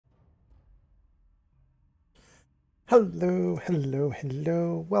Hello, hello,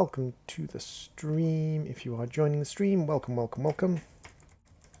 hello. Welcome to the stream. If you are joining the stream, welcome, welcome, welcome.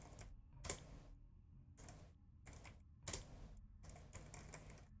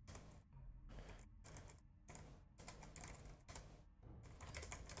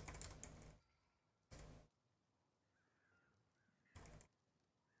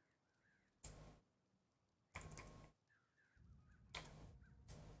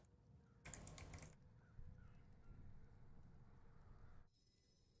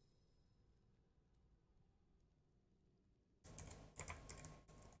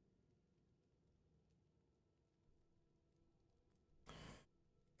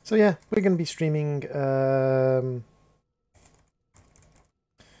 So yeah, we're going to be streaming. Some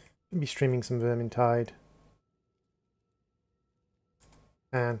Vermintide,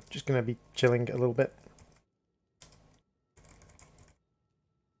 and just going to be chilling a little bit.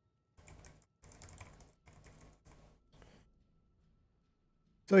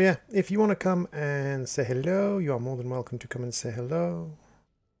 So yeah, if you want to come and say hello, you are more than welcome to come and say hello.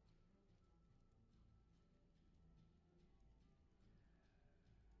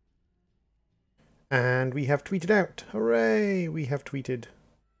 And we have tweeted out. Hooray! We have tweeted.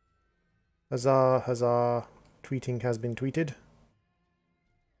 Huzzah, huzzah. Tweeting has been tweeted.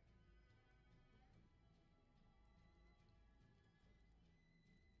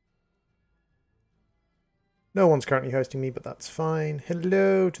 No one's currently hosting me, but that's fine.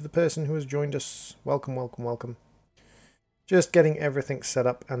 Hello to the person who has joined us. Welcome, welcome, welcome. Just getting everything set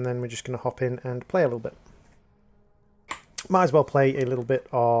up, and then we're just going to hop in and play a little bit. Might as well play a little bit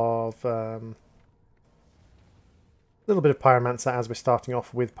of Pyromancer as we're starting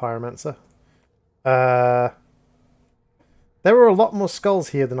off with Pyromancer. There were a lot more skulls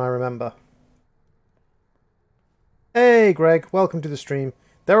here than I remember. Hey, Greg, welcome to the stream.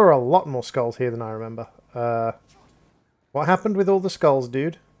 There were a lot more skulls here than I remember. What happened with all the skulls,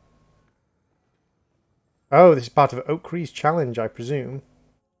 dude? Oh, this is part of Oakrey's challenge, I presume.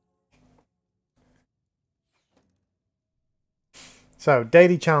 So,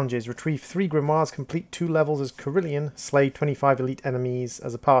 daily challenges. Retrieve 3 grimoires, complete 2 levels as Carillion, slay 25 elite enemies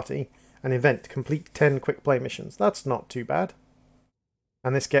as a party. An event, complete 10 quick play missions. That's not too bad.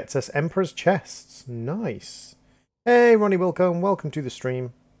 And this gets us Emperor's Chests. Nice. Hey, Ronnie Wilcombe, welcome to the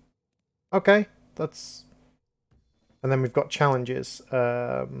stream. Okay, that's... And then we've got challenges.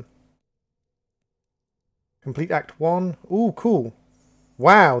 Complete Act 1. Ooh, cool.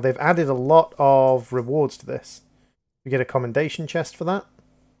 Wow, they've added a lot of rewards to this. We get a commendation chest for that.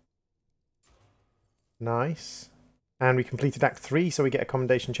 Nice. And we completed Act 3, so we get a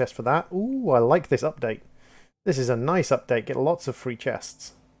commendation chest for that. Ooh, I like this update. This is a nice update. Get lots of free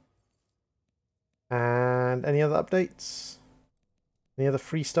chests. And any other updates? Any other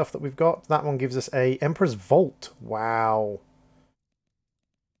free stuff that we've got? That one gives us a Emperor's Vault. Wow.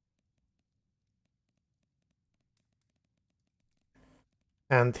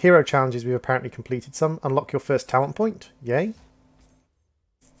 And hero challenges, we've apparently completed some. Unlock your first talent point. Yay.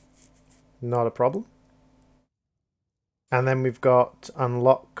 Not a problem. And then we've got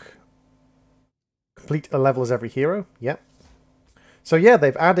unlock... Complete a level as every hero. Yep. So yeah,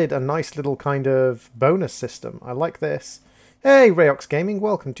 they've added a nice little kind of bonus system. I like this. Hey, Rayox Gaming,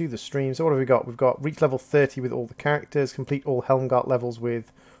 welcome to the stream. So what have we got? We've got reach level 30 with all the characters, complete all Helmgart levels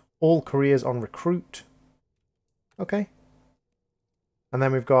with all careers on recruit. Okay. And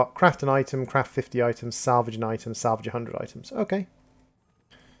then we've got craft an item, craft 50 items, salvage an item, salvage 100 items. Okay.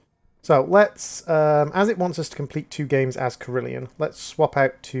 So let's, as it wants us to complete 2 games as Carillion, let's swap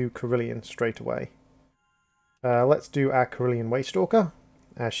out to Carillion straight away. Let's do our Carillion Waystalker,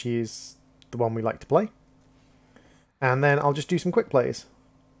 as she is the one we like to play. And then I'll just do some quick plays.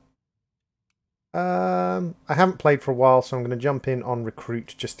 I haven't played for a while, so I'm going to jump in on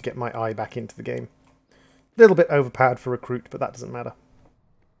Recruit just to get my eye back into the game. A little bit overpowered for Recruit, but that doesn't matter.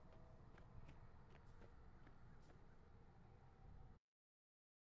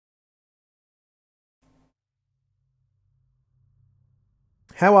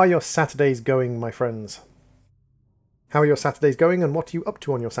 How are your Saturdays going, my friends? How are your Saturdays going, and what are you up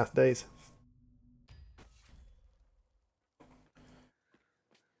to on your Saturdays?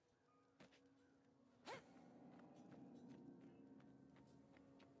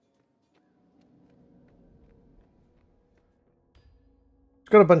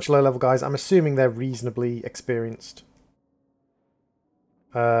 Got a bunch of low-level guys. I'm assuming they're reasonably experienced.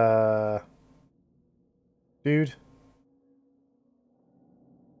 Dude.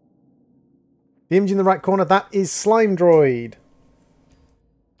 The image in the right corner, that is SlimeDroid.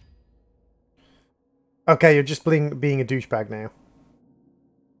 Okay, you're just being a douchebag now.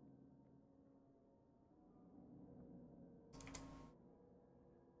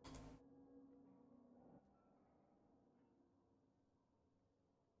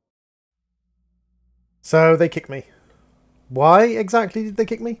 So they kicked me. Why exactly did they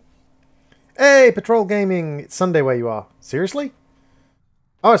kick me? Hey, Patrol Gaming! It's Sunday where you are. Seriously?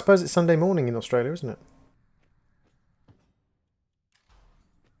 Oh, I suppose it's Sunday morning in Australia, isn't it?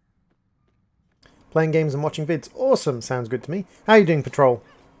 Playing games and watching vids. Awesome, sounds good to me. How are you doing, Patrol?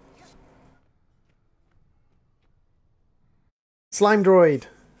 SlimeDroid!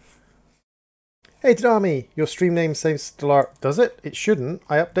 Hey, Tadami! Your stream name says Stellar. Does it? It shouldn't.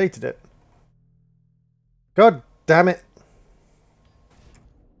 I updated it. God damn it.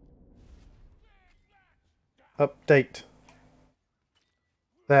 Update.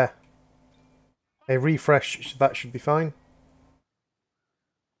 There. A refresh. That should be fine.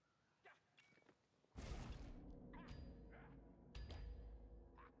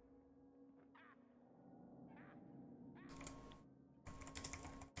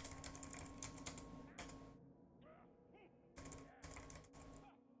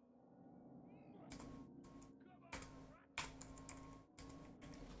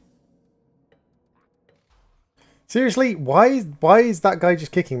 Seriously, why is that guy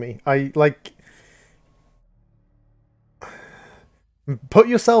just kicking me? Put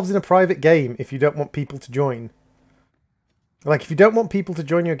yourselves in a private game if you don't want people to join. Like, if you don't want people to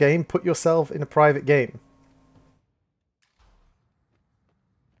join your game, put yourself in a private game.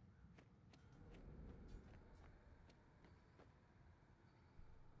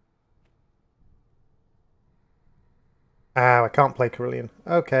 Ah, I can't play Carillion.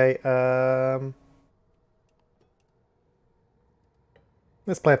 Okay,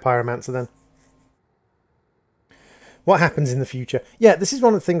 let's play a Pyromancer then. What happens in the future? Yeah, this is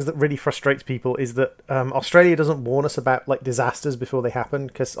one of the things that really frustrates people, is that Australia doesn't warn us about like disasters before they happen,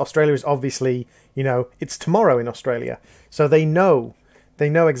 because Australia is obviously, you know, it's tomorrow in Australia, so they know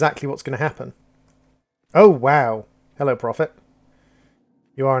exactly what's going to happen. Oh wow! Hello, Prophet.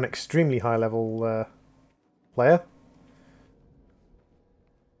 You are an extremely high level player.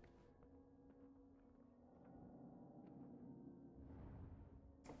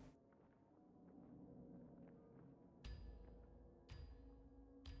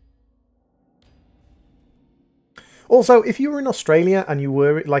 Also, if you were in Australia and you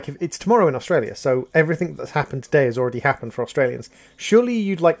were, like, if it's tomorrow in Australia, so everything that's happened today has already happened for Australians, surely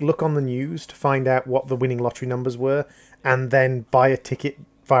you'd, like, look on the news to find out what the winning lottery numbers were and then buy a ticket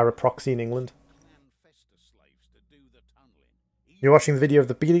via a proxy in England. You're watching the video of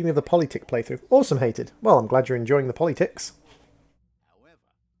the beginning of the politic playthrough. Awesome, Hated. Well, I'm glad you're enjoying the politics.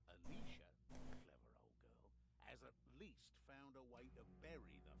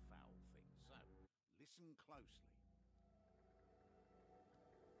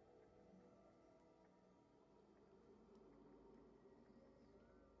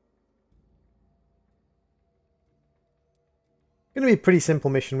 Going to be a pretty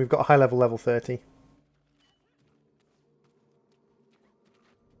simple mission. We've got a high level, level 30.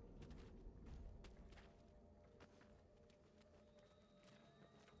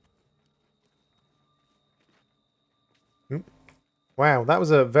 Wow, that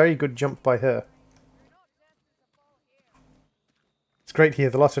was a very good jump by her. It's great here.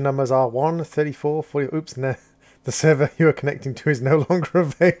 The lottery numbers are 1, 34, 40... Oops, no. The server you are connecting to is no longer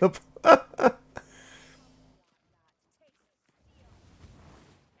available.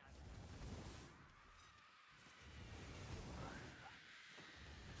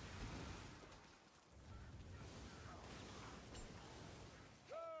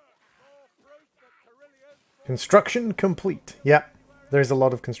 Construction complete. Yep, there's a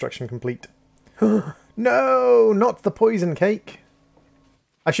lot of construction complete. No, not the poison cake.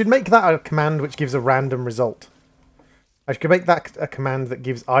 I should make that a command which gives a random result. I should make that a command that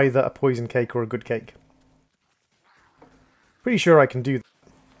gives either a poison cake or a good cake. Pretty sure I can do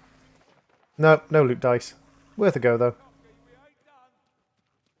that. No, no loot dice. Worth a go, though.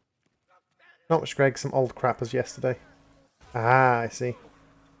 Not much Greg, some old crap as yesterday. Ah, I see.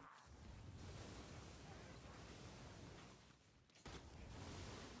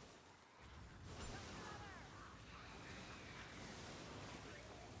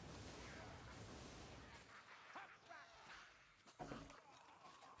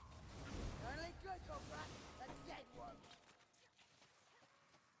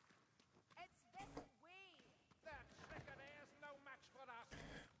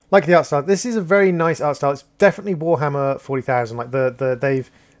 Like the art style. This is a very nice art style. It's definitely Warhammer 40,000. Like they've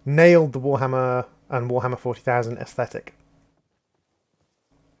nailed the Warhammer and Warhammer 40,000 aesthetic.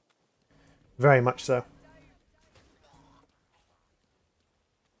 Very much so.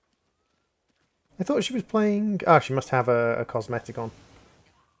 I thought she was playing... Oh, she must have a cosmetic on.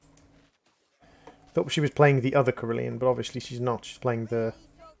 I thought she was playing the other Carillion, but obviously she's not. She's playing the...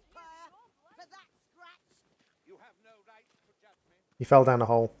 He fell down a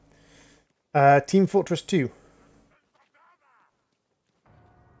hole. Team Fortress 2.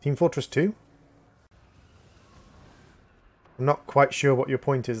 Team Fortress 2? I'm not quite sure what your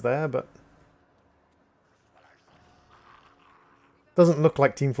point is there, but... doesn't look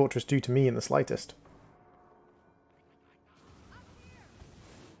like Team Fortress 2 to me in the slightest.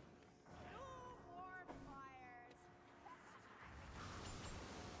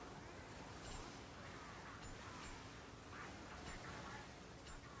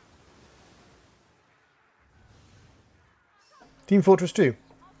 Team Fortress 2.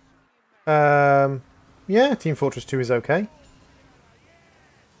 Yeah, Team Fortress 2 is okay.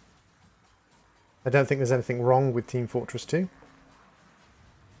 I don't think there's anything wrong with Team Fortress 2.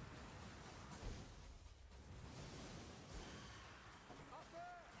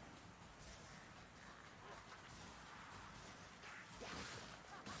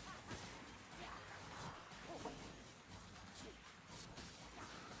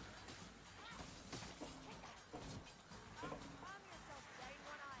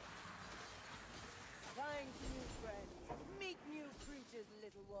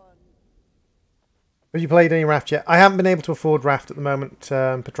 Have you played any Raft yet? I haven't been able to afford Raft at the moment,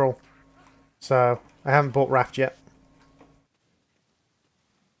 Patrol. So, I haven't bought Raft yet.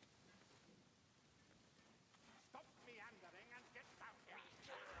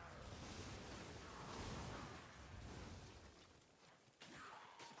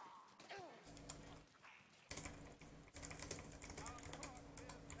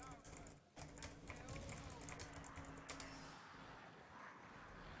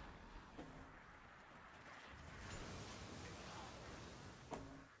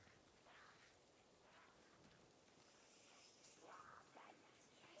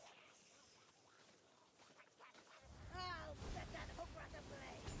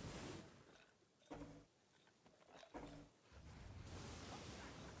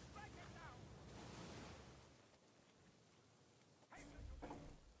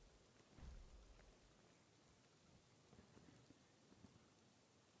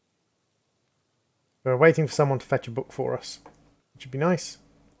 We're waiting for someone to fetch a book for us, which would be nice.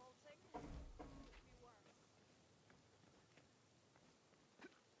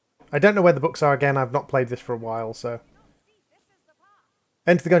 I don't know where the books are again. I've not played this for a while, so...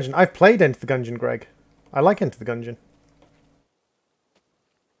 Enter the Gungeon. I've played Enter the Gungeon, Greg. I like Enter the Gungeon.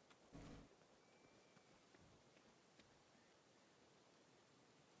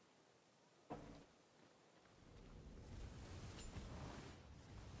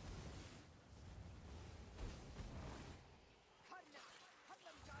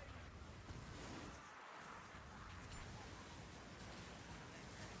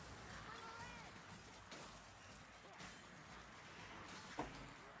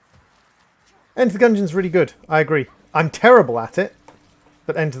 Enter the Gungeon's really good. I agree. I'm terrible at it,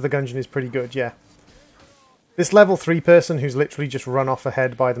 but Enter the Gungeon is pretty good, yeah. This level 3 person who's literally just run off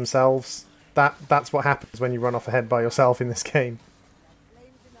ahead by themselves, that's what happens when you run off ahead by yourself in this game.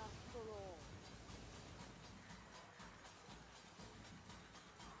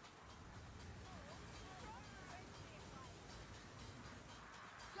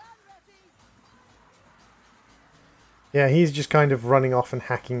 Yeah, he's just kind of running off and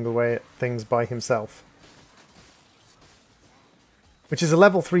hacking away at things by himself. Which is a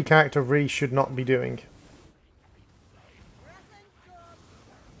level 3 character really should not be doing.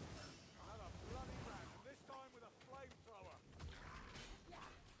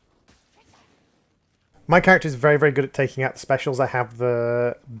 My character is very, very good at taking out the specials. I have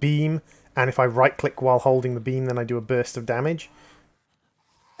the beam, and if I right-click while holding the beam, then I do a burst of damage.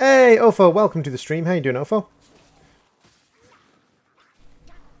 Hey, Ofo, welcome to the stream. How you doing, Ofo?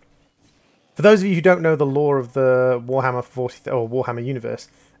 For those of you who don't know the lore of the Warhammer 40 or Warhammer universe,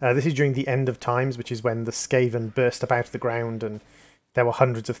 this is during the end of times, which is when the Skaven burst up out of the ground, and there were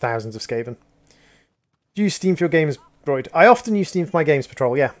hundreds of thousands of Skaven. Do you use Steam for your games, Droid? I often use Steam for my games,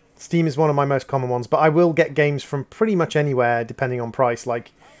 Patrol, yeah. Steam is one of my most common ones, but I will get games from pretty much anywhere, depending on price.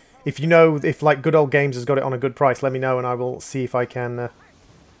 Like, if you know, if like Good Old Games has got it on a good price, let me know and I will see if I can...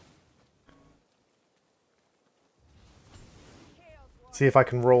 see if I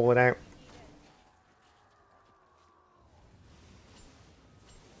can roll it out.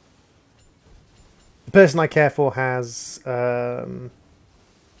 The person I care for has some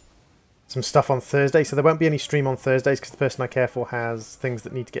stuff on Thursday, so there won't be any stream on Thursdays because the person I care for has things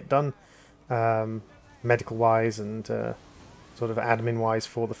that need to get done, medical-wise and sort of admin-wise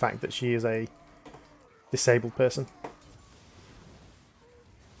for the fact that she is a disabled person.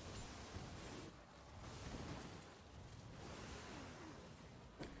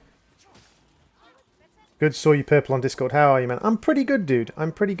 Good, saw you purple on Discord. How are you, man? I'm pretty good, dude.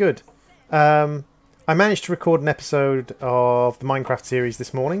 I'm pretty good. I managed to record an episode of the Minecraft series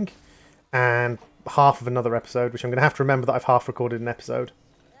this morning, and half of another episode, which I'm going to have to remember that I've half recorded an episode.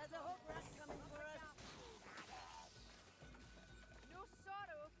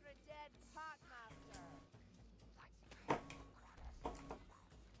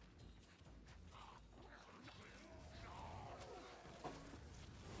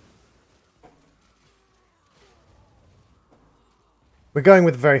 We're going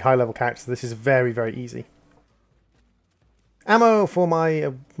with a very high level character, so this is very, very easy. Ammo for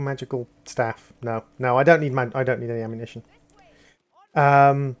my magical staff. No, I don't need any ammunition.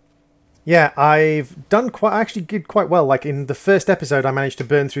 Yeah, I've done quite. I actually did quite well. Like in the first episode, I managed to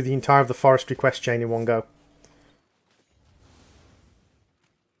burn through the entire of the forestry quest chain in one go.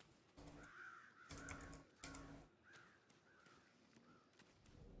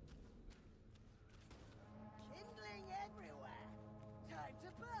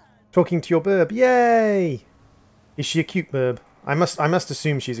 Talking to your burb, yay! Is she a cute burb? I must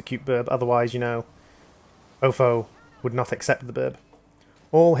assume she's a cute burb. Otherwise, you know, Ofo would not accept the burb.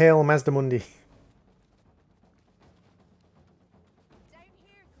 All hail Mazdamundi.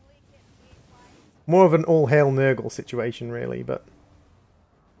 More of an all hail Nurgle situation, really, but.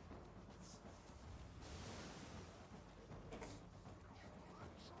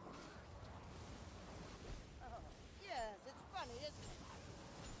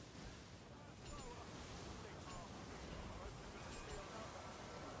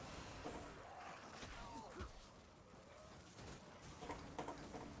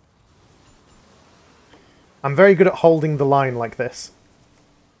 I'm very good at holding the line like this.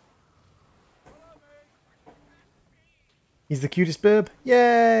 He's the cutest burb?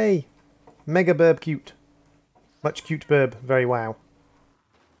 Yay! Mega burb cute. Much cute burb. Very wow.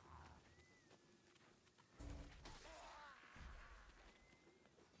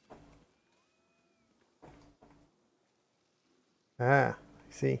 Ah, I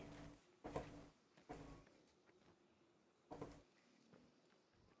see.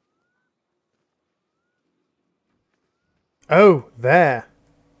 Oh, there.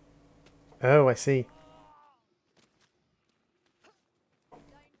 Oh, I see.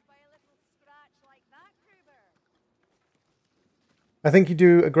 I think you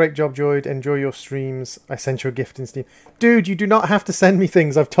do a great job, Droid. Enjoy your streams. I sent you a gift in Steam. Dude, you do not have to send me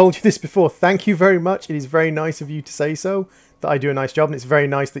things. I've told you this before. Thank you very much. It is very nice of you to say so, that I do a nice job. And it's very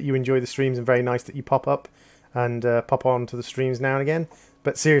nice that you enjoy the streams and very nice that you pop up and pop on to the streams now and again.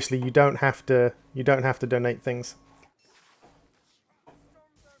 But seriously, you don't have to donate things.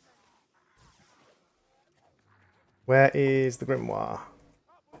 Where is the grimoire?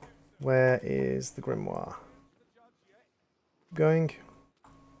 Where is the grimoire? Going.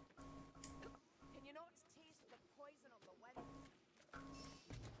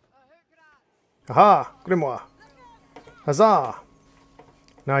 Aha! Grimoire! Huzzah!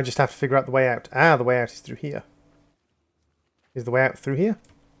 Now I just have to figure out the way out. Ah, the way out is through here. Is the way out through here?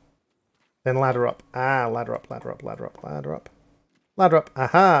 Then ladder up. Ah, ladder up, ladder up, ladder up, ladder up. Ladder up.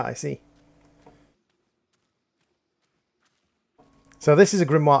 Aha, I see. So this is a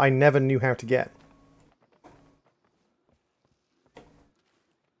grimoire I never knew how to get.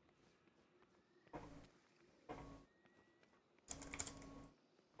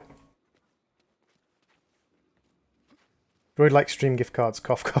 Droid likes stream gift cards.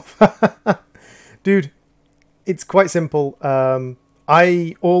 Cough, cough. Dude, it's quite simple.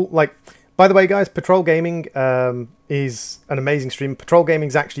 By the way, guys, Patrol Gaming is an amazing stream. Patrol Gaming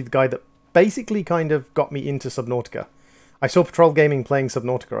is actually the guy that basically kind of got me into Subnautica. I saw Patrol Gaming playing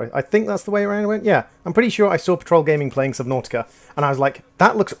Subnautica. I think that's the way around it went. Yeah, I'm pretty sure I saw Patrol Gaming playing Subnautica, and I was like,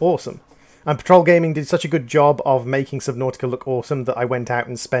 that looks awesome. And Patrol Gaming did such a good job of making Subnautica look awesome that I went out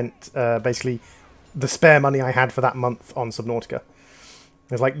and spent basically the spare money I had for that month on Subnautica. I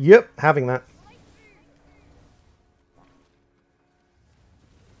was like, yep, having that.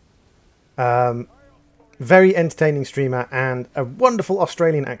 Very entertaining streamer and a wonderful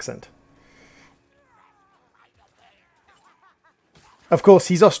Australian accent. Of course,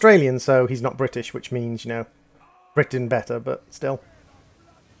 he's Australian, so he's not British, which means, you know, Britain better, but still.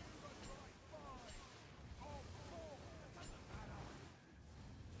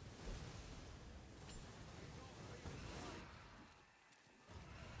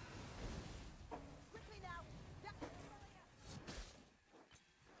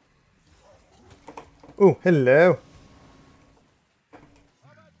 Oh, hello.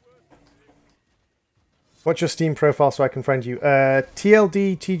 What's your Steam profile so I can friend you?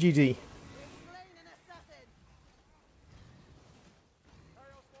 TLD TGD.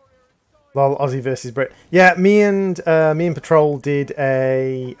 Well, Aussie versus Brit. Yeah, me and Patrol did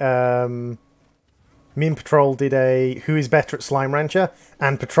a Who is better at Slime Rancher,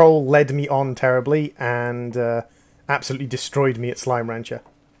 and Patrol led me on terribly and absolutely destroyed me at Slime Rancher.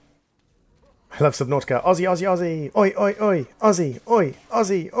 I love Subnautica. Aussie, Aussie, Aussie. Oi, oi, oi. Aussie, oi.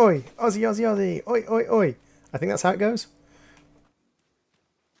 Aussie, oi. Aussie, Aussie, Aussie. Oi, oi, oi. I think that's how it goes.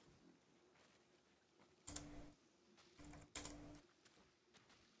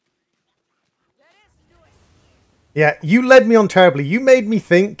 Yeah, you led me on terribly. You made me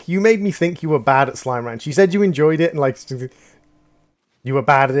think you were bad at Slime Ranch. You said you enjoyed it and like you were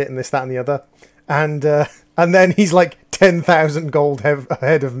bad at it and this, that, and the other. And then he's like 10,000 gold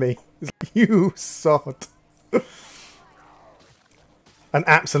ahead of me. You sod. And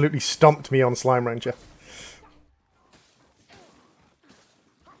absolutely stomped me on Slime Rancher.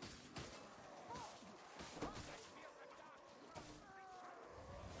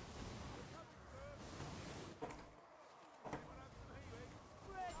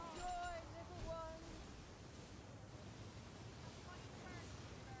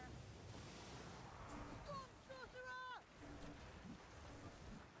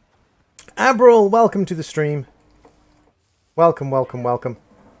 Abril, welcome to the stream. Welcome, welcome, welcome.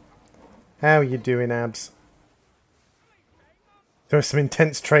 How are you doing, Abs? There was some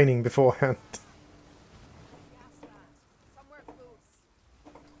intense training beforehand.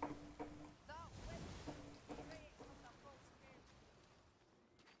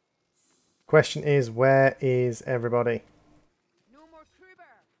 Question is, where is everybody? No more Kruber.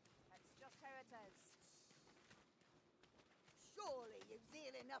 That's just how it is. Surely you've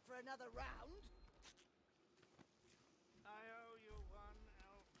zeal enough for another round. I owe you one,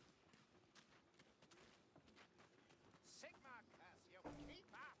 Elf. Sigma curse you.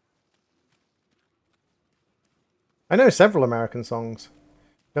 Keep up. I know several American songs.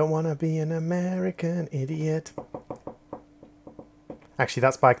 Don't wanna be an American idiot. Actually,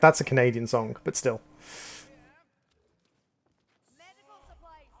 that's a Canadian song, but still. Medical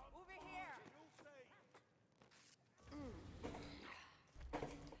supplies over here.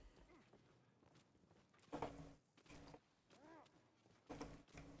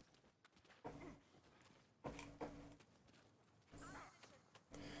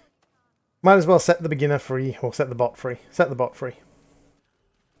 Might as well set the beginner free, or set the bot free. Set the bot free.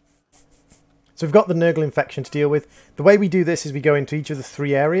 So we've got the Nurgle infection to deal with. The way we do this is we go into each of the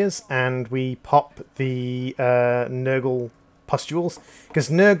 3 areas and we pop the Nurgle pustules. Because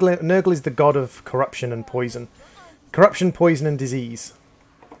Nurgle is the god of corruption and poison. Corruption, poison and disease.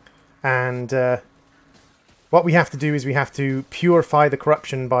 And what we have to do is we have to purify the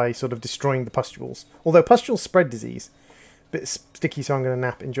corruption by sort of destroying the pustules. Although pustules spread disease. Bit sticky, so I'm going to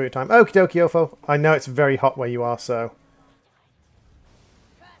nap. Enjoy your time. Okie dokie, Ofo. I know it's very hot where you are, so...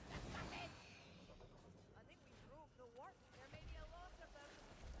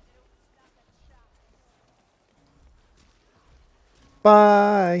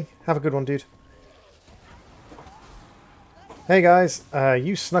 Bye! Have a good one, dude. Hey guys,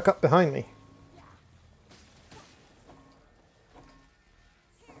 you snuck up behind me.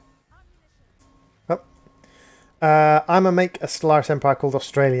 Oh. I'm gonna make a Stellaris Empire called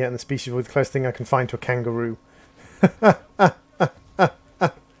Australia, and the species will be the closest thing I can find to a kangaroo.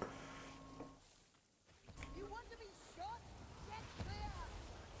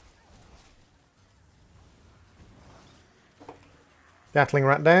 Gatling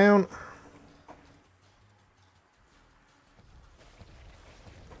rat down.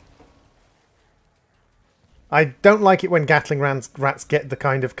 I don't like it when Gatling rats get the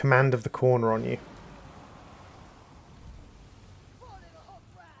kind of command of the corner on you.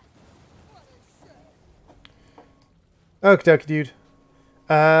 Okie dokie, dude.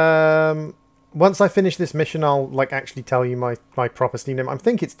 Once I finish this mission, I'll like actually tell you my proper Steam name. I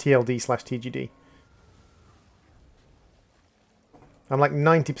think it's TLD/TGD. I'm like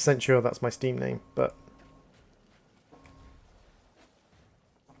 90% sure that's my Steam name, but...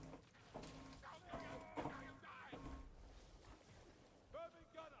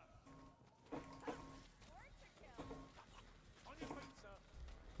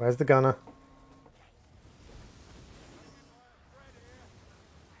 Where's the gunner?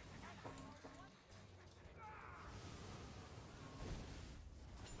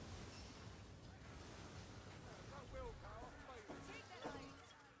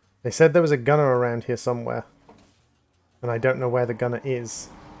 They said there was a gunner around here somewhere. And I don't know where the gunner is.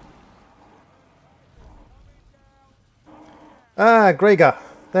 Ah, Gregor!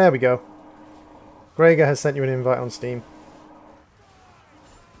 There we go. Gregor has sent you an invite on Steam.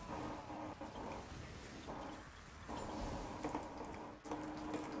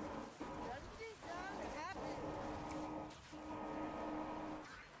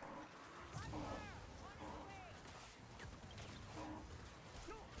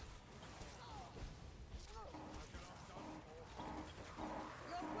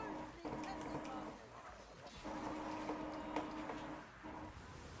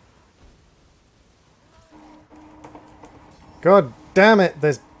 God damn it,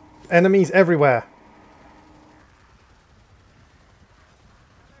 there's enemies everywhere.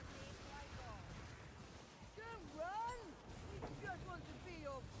 Don't run! We just want to be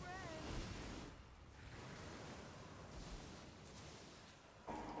your friend.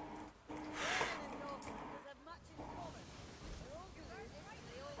 Vermin and Northlanders have much in common. They're all deluded and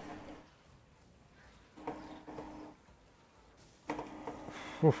they all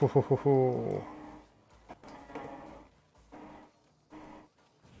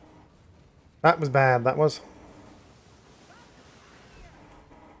That was bad, that was.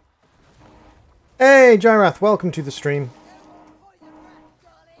 Hey, Gyrath, welcome to the stream. poison rats,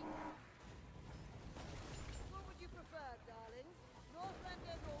 darling. What would you prefer, darlings?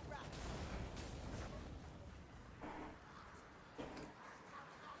 Northlanders or rats?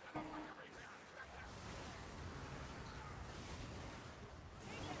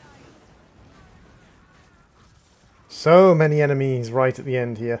 So many enemies right at the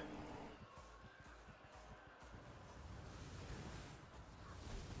end here.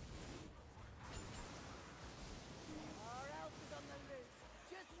 Our elf is on the loose.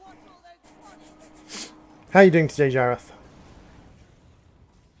 Just watch all those funny. How are you doing today, Gyrath?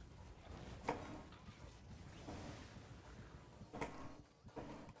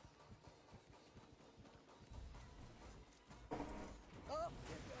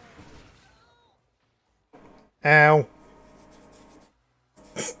 Ow.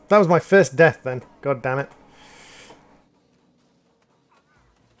 That was my first death then. God damn it.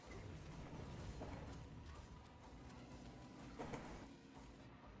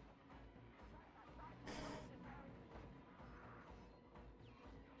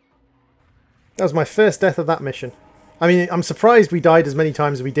 That was my first death of that mission. I mean, I'm surprised we died as many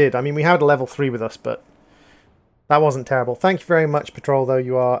times as we did. I mean, we had a level 3 with us, but that wasn't terrible. Thank you very much, Patrol, though.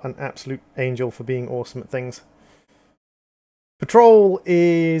 You are an absolute angel for being awesome at things. Patrol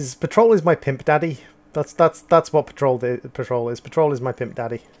is my pimp daddy. That's what Patrol is. Patrol is my pimp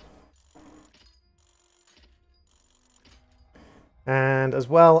daddy. And as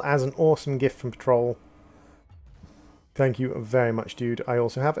well as an awesome gift from Patrol. Thank you very much, dude. I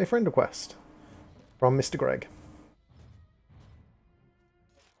also have a friend request from Mr. Greg.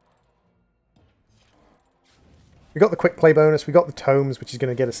 We got the quick play bonus. We got the tomes, which is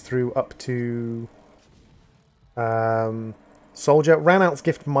going to get us through up to Soldier. Ranalt's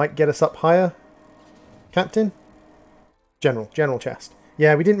gift might get us up higher. Captain? General chest.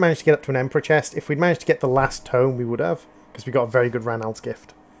 Yeah, we didn't manage to get up to an Emperor chest. If we'd managed to get the last tome, we would have, because we got a very good Ranalt's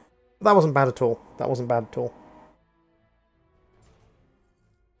gift. But that wasn't bad at all. That wasn't bad at all.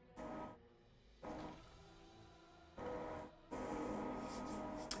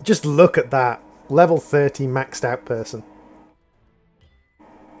 Just look at that. Level 30 maxed out person.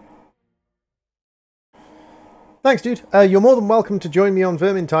 Thanks, dude. You're more than welcome to join me on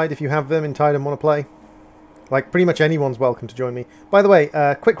Vermintide if you have Vermintide and want to play. Like, pretty much anyone's welcome to join me. By the way,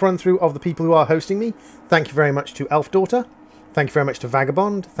 quick run through of the people who are hosting me. Thank you very much to Elf Daughter. Thank you very much to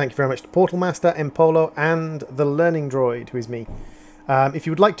Vagabond. Thank you very much to Portal Master, Empolo, and the Learning Droid, who is me. If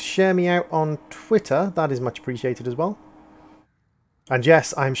you would like to share me out on Twitter, that is much appreciated as well. And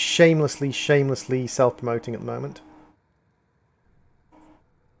yes, I'm shamelessly self-promoting at the moment.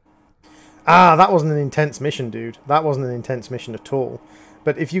 Ah, that wasn't an intense mission, dude. That wasn't an intense mission at all.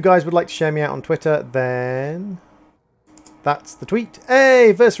 But if you guys would like to share me out on Twitter, then that's the tweet.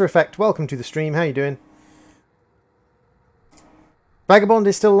 Hey, Versa Effect, welcome to the stream. How you doing? Vagabond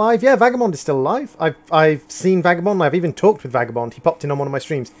is still alive? Yeah, Vagabond is still alive. I've seen Vagabond. I've even talked with Vagabond. He popped in on one of my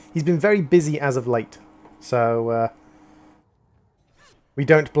streams. He's been very busy as of late. So, we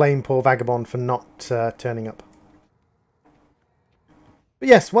don't blame poor Vagabond for not turning up. But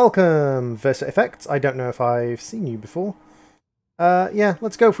yes, welcome, Versa Effects. I don't know if I've seen you before. Yeah,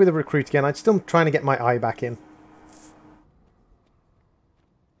 let's go for the recruit again. I'm still trying to get my eye back in.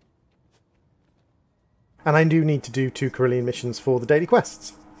 And I do need to do 2 Carillion missions for the daily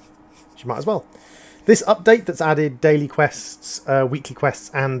quests. Which you might as well. This update that's added daily quests, weekly quests,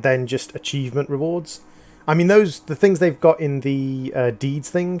 and then just achievement rewards. I mean, the things they've got in the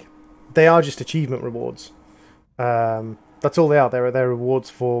deeds thing, they are just achievement rewards. That's all they are. They're rewards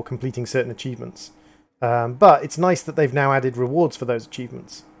for completing certain achievements. But it's nice that they've now added rewards for those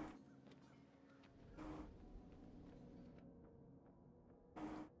achievements.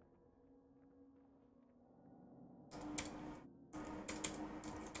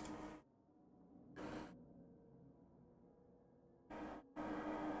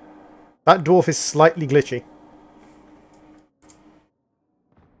 That dwarf is slightly glitchy.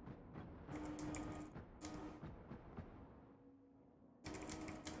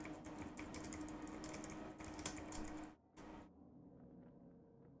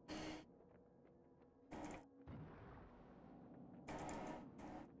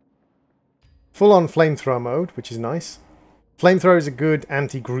 full-on flamethrower mode, which is nice. Flamethrower is a good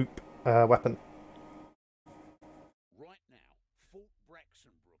anti-group weapon. Right now, Fort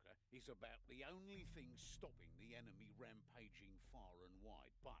Braxenbrooker is about the only thing stopping the enemy rampaging far and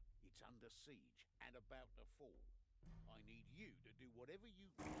wide, but it's under siege and about to fall. I need you to do whatever you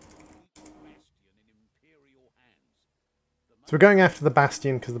can to keep the Bastion in Imperial hands. So we're going after the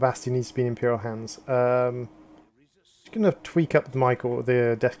Bastion because the Bastion needs to be in Imperial hands. Just going to tweak up the mic or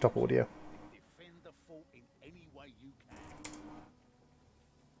the desktop audio. Defend the fort in any way you can.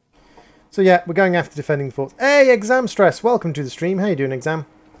 So yeah, we're going after defending the fort. Hey, Exam Stress! Welcome to the stream. How you doing, Exam?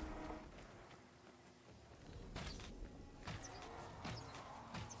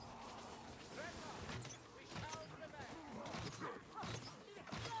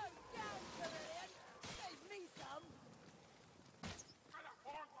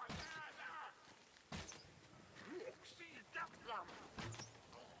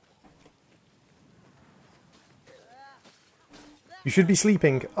 You should be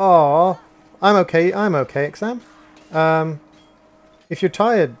sleeping. Aww. I'm okay, Exam. If you're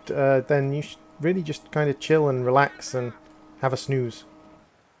tired, then you should really just kind of chill and relax and have a snooze.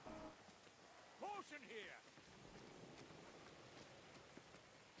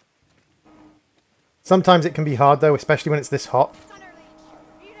 Sometimes it can be hard though, especially when it's this hot.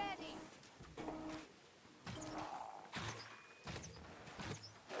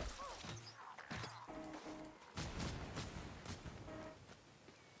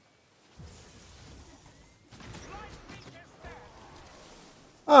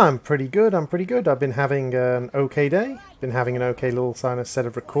 I'm pretty good, I'm pretty good. I've been having an okay day. Been having an okay little set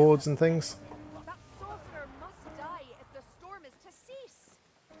of records and things. That sorcerer must die if the storm is to cease.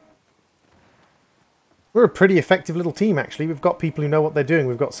 We're a pretty effective little team, actually. We've got people who know what they're doing.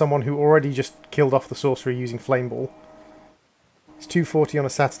 We've got someone who already just killed off the sorcerer using Flame Ball. It's 2:40 on a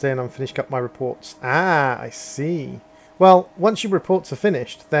Saturday and I'm finished up my reports. Ah, I see. Well, once your reports are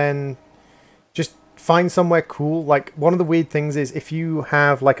finished, then just find somewhere cool. Like, one of the weird things is if you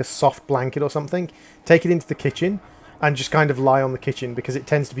have like a soft blanket or something, take it into the kitchen and just kind of lie on the kitchen because it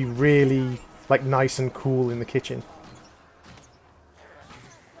tends to be really like nice and cool in the kitchen.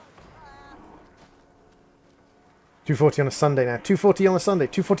 $2:40 on a Sunday now. 2:40 on a Sunday.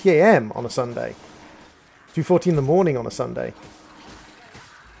 2:40 AM on a Sunday. 2:40 in the morning on a Sunday.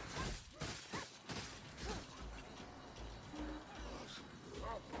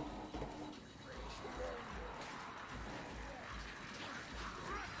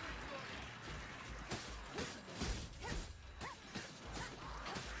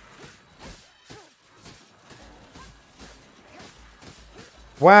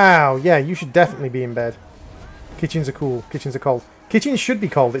 Wow, yeah, you should definitely be in bed. Kitchens are cool, kitchens are cold. Kitchens should be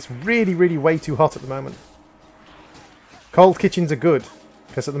cold, it's really, really way too hot at the moment. Cold kitchens are good,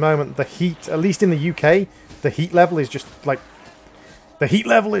 because at the moment the heat, at least in the UK, the heat level is just like... The heat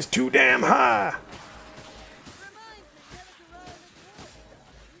level is too damn high!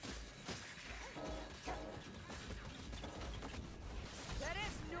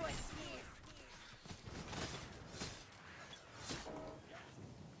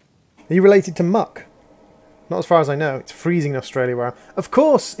 Are you related to Muck? Not as far as I know. It's freezing in Australia where Of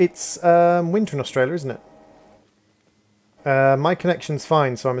course, it's winter in Australia, isn't it? My connection's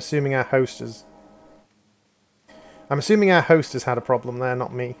fine, so I'm assuming our host has... I'm assuming our host has had a problem there,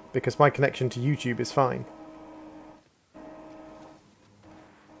 not me. Because my connection to YouTube is fine.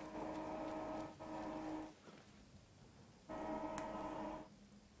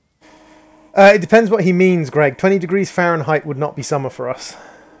 It depends what he means, Greg. 20 degrees Fahrenheit would not be summer for us.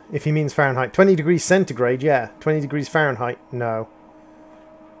 If he means Fahrenheit. 20 degrees centigrade, yeah. 20 degrees Fahrenheit, no.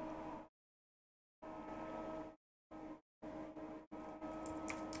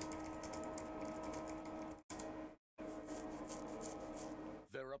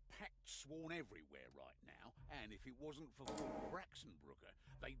 There are pacts sworn everywhere right now, and if it wasn't for Fort Braxenbrooker,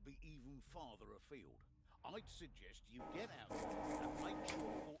 they'd be even farther afield. I'd suggest you get out there and make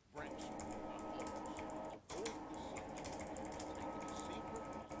sure Fort Braxenbrooker holds. Avoid the siege. Take a secret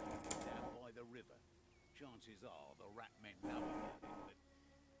line down by the river. Chances are the rat men know about it,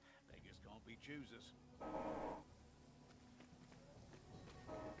 but beggars can't be choosers.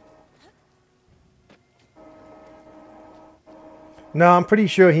 No, I'm pretty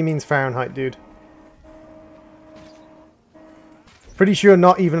sure he means Fahrenheit, dude. Pretty sure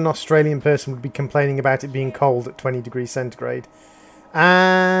not even an Australian person would be complaining about it being cold at 20 degrees centigrade.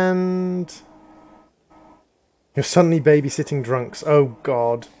 And... You're suddenly babysitting drunks. Oh,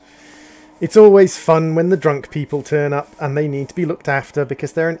 God. It's always fun when the drunk people turn up and they need to be looked after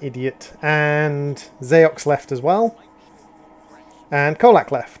because they're an idiot. And Zeox left as well. And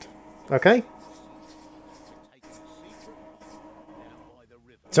Kolak left. Okay?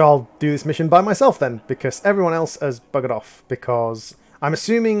 So I'll do this mission by myself then, because everyone else has buggered off, because I'm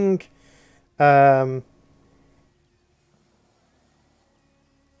assuming... that's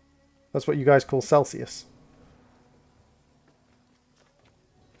what you guys call Celsius.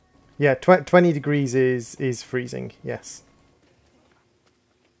 Yeah, 20 degrees is freezing, yes.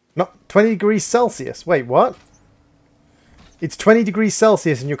 Not 20 degrees Celsius. Wait, what? It's 20 degrees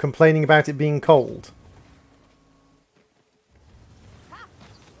Celsius and you're complaining about it being cold.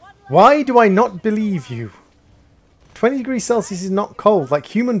 Why do I not believe you? 20 degrees Celsius is not cold. Like,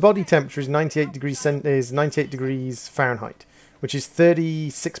 human body temperature is 98 degrees Fahrenheit, which is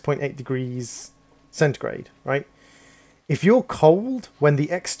 36.8 degrees centigrade, right? If you're cold when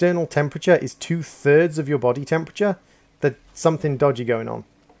the external temperature is 2/3 of your body temperature, there's something dodgy going on.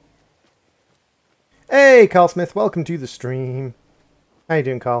 Hey, Carl Smith, welcome to the stream. How you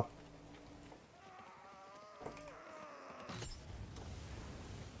doing, Carl?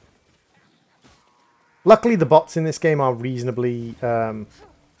 Luckily, the bots in this game are reasonably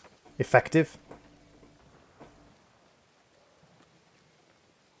effective.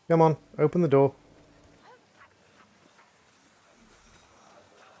 Come on, open the door.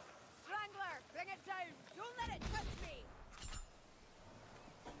 Strangler, bring it down. Don't let it touch me.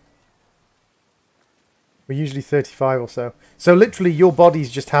 We're usually 35 or so. So literally, your bodies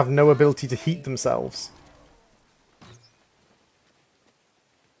just have no ability to heat themselves.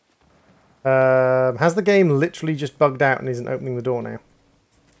 Has the game literally just bugged out and isn't opening the door now?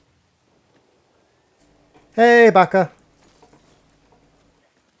 Hey, Baka.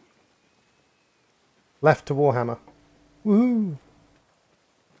 Left to Warhammer. Woohoo!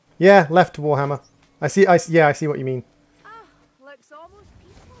 Yeah, left to Warhammer. I see what you mean. Ah, looks almost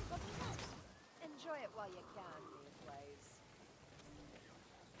peaceful, doesn't it? Enjoy it while you can, please.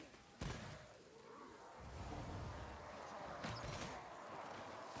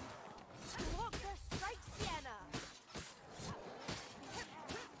 Look, there's Strike Sienna.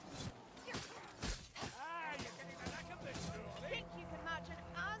 Think you can match an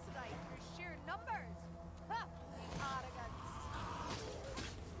Azurite through sheer numbers? Ha! The arrogance.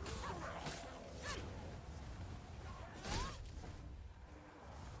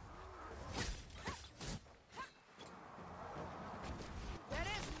 There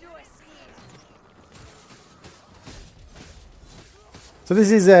is no escape. So this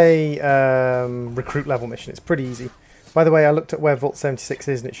is a recruit level mission. It's pretty easy. By the way, I looked at where Vault 76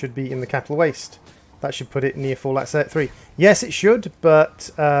 is and it should be in the Capital Waste. That should put it near Fallout 3. Yes, it should,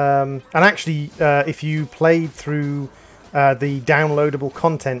 but... and actually, if you played through the downloadable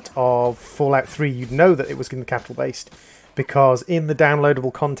content of Fallout 3, you'd know that it was in the Capital Waste. Because in the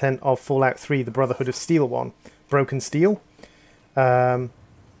downloadable content of Fallout 3, the Brotherhood of Steel one, Broken Steel...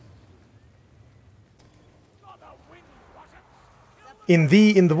 In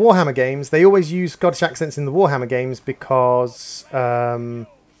the Warhammer games, they always use Scottish accents in the Warhammer games because part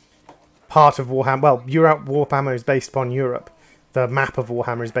of Warhammer... Well, Warhammer is based upon Europe. The map of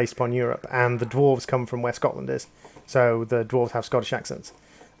Warhammer is based upon Europe, and the dwarves come from where Scotland is. So the dwarves have Scottish accents.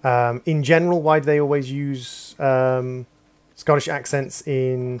 In general, why do they always use Scottish accents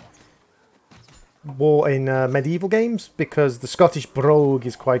in medieval games? Because the Scottish brogue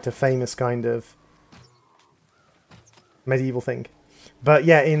is quite a famous kind of medieval thing. But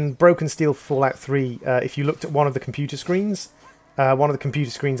yeah, in Broken Steel Fallout 3, if you looked at one of the computer screens, one of the computer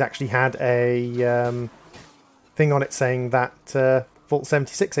screens actually had a thing on it saying that Vault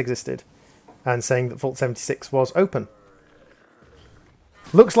 76 existed, and saying that Vault 76 was open.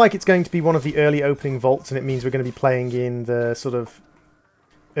 Looks like it's going to be one of the early opening vaults, and it means we're going to be playing in the sort of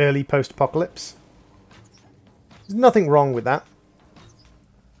early post-apocalypse. There's nothing wrong with that.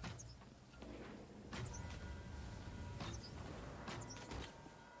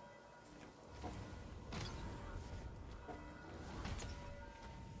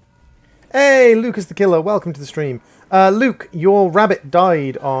 Hey, Lucas the Killer, welcome to the stream. Luke, your rabbit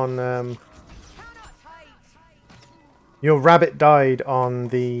died on... your rabbit died on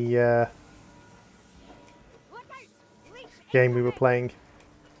the game we were playing.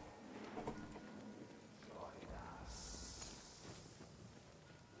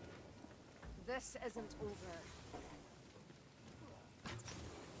 This isn't over.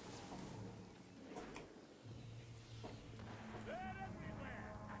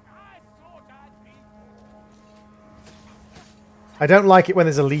 I don't like it when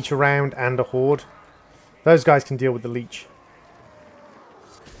there's a leech around and a horde. Those guys can deal with the leech.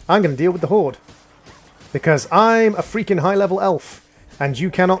 I'm going to deal with the horde. Because I'm a freaking high-level elf. And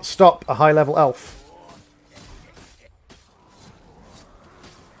you cannot stop a high-level elf.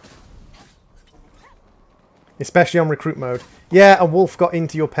 Especially on recruit mode. Yeah, a wolf got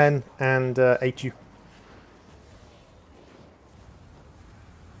into your pen and ate you.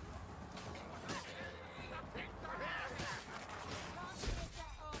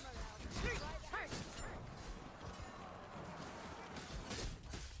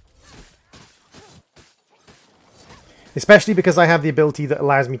 Especially because I have the ability that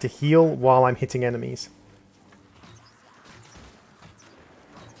allows me to heal while I'm hitting enemies.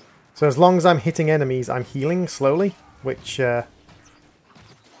 So as long as I'm hitting enemies, I'm healing slowly, which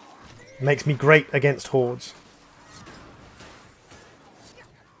makes me great against hordes.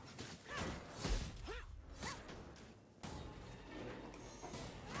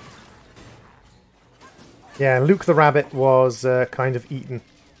 Yeah, Luke the rabbit was kind of eaten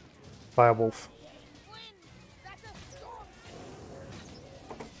by a wolf.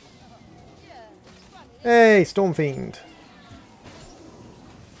 Hey, Storm Fiend.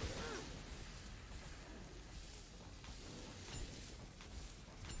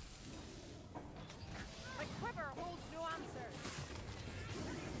 My quiver holds no answer.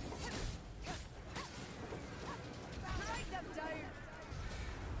 Strike them down.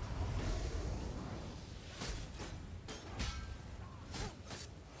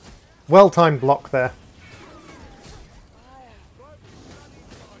 Well-timed block there.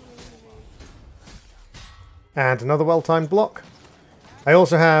 And another well-timed block. I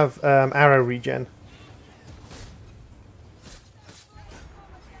also have arrow regen.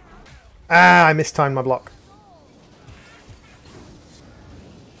 Ah, I mistimed my block.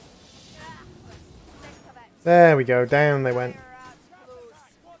 There we go, down they went.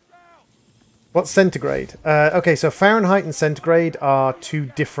 What's centigrade? Okay, so Fahrenheit and centigrade are two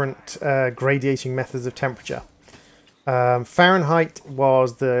different gradating methods of temperature. Fahrenheit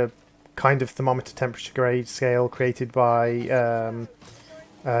was the kind of thermometer temperature grade scale created by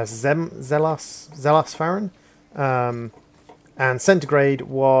Zelas Farren. And centigrade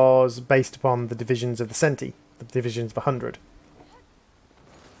was based upon the divisions of the centi, the divisions of 100.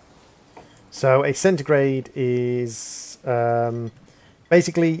 So a centigrade is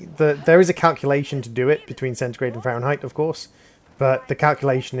basically there is a calculation to do it between centigrade and Fahrenheit, of course, but the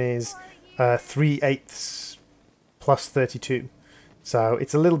calculation is 3/8 plus 32. So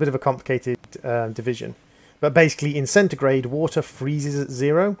it's a little bit of a complicated division. But basically in centigrade, water freezes at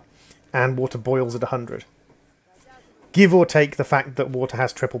 0 and water boils at 100. Give or take the fact that water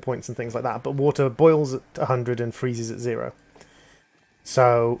has triple points and things like that, but water boils at 100 and freezes at 0.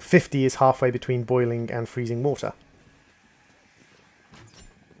 So 50 is halfway between boiling and freezing water.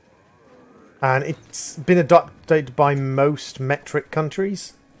 And it's been adopted by most metric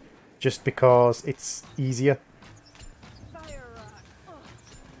countries, just because it's easier.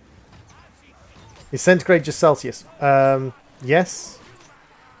 Is centigrade just Celsius? Yes.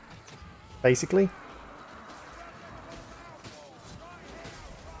 Basically.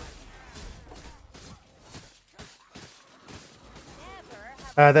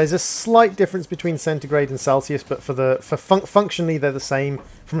 There's a slight difference between centigrade and Celsius, but functionally they're the same.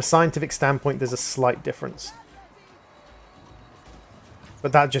 From a scientific standpoint, there's a slight difference.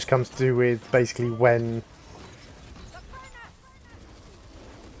 But that just comes to do with basically when...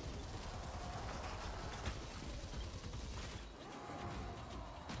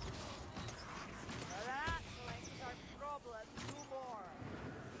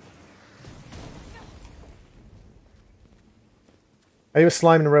 Are you a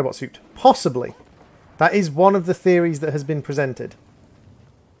slime in a robot suit? Possibly. That is one of the theories that has been presented.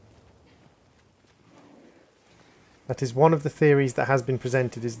 That is one of the theories that has been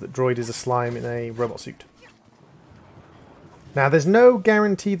presented, is that Droid is a slime in a robot suit. Now, there's no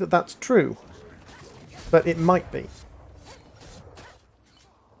guarantee that that's true, but it might be.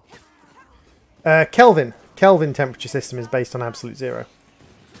 Kelvin. Kelvin temperature system is based on absolute zero.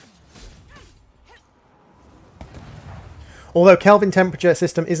 Although Kelvin temperature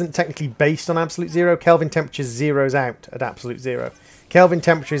system isn't technically based on absolute zero, Kelvin temperature zeroes out at absolute zero. Kelvin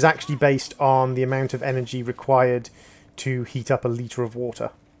temperature is actually based on the amount of energy required to heat up a litre of water.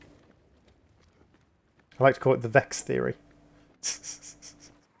 I like to call it the Vex theory.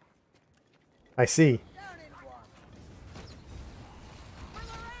 I see.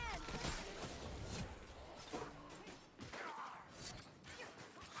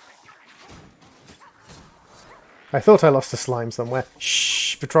 I thought I lost a slime somewhere.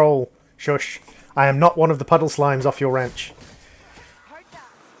 Shh, patrol. Shush. I am not one of the puddle slimes off your ranch.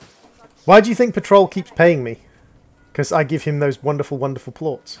 Why do you think patrol keeps paying me? Because I give him those wonderful, wonderful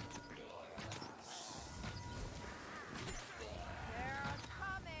plorts.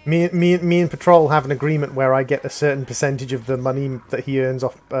 Me and patrol have an agreement where I get a certain percentage of the money that he earns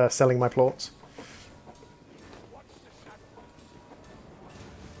off selling my plorts.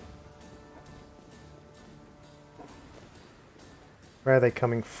 Where are they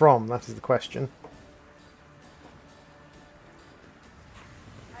coming from? That is the question.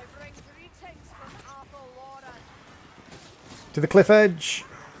 I bring greetings from Arthur Lauren. To the cliff edge.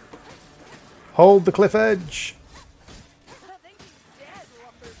 Hold the cliff edge. I think he's dead,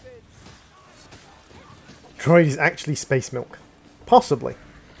 lumber boots. Droid is actually space milk. Possibly.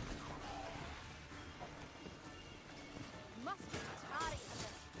 Must be tarry in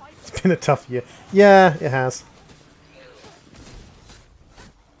this fight. It's been a tough year. Yeah, it has.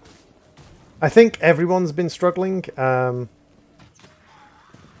 I think everyone's been struggling. To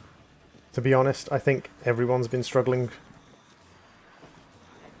be honest, I think everyone's been struggling.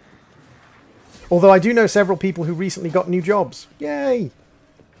 Although I do know several people who recently got new jobs. Yay!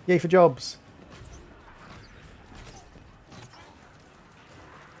 Yay for jobs.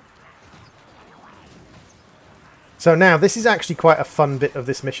 So now, this is actually quite a fun bit of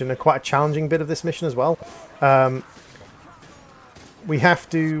this mission, and quite a challenging bit of this mission as well. We have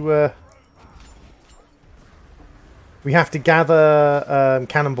to gather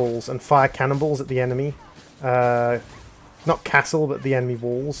cannonballs and fire cannonballs at the enemy. Not castle, but the enemy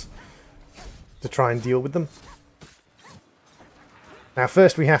walls, to try and deal with them. Now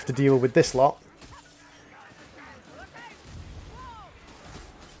first we have to deal with this lot.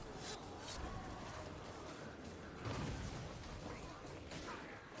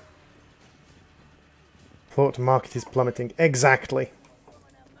 Thought market is plummeting. Exactly.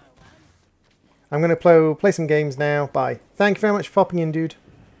 I'm going to play some games now. Bye. Thank you very much for popping in, dude.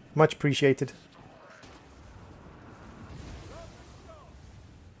 Much appreciated.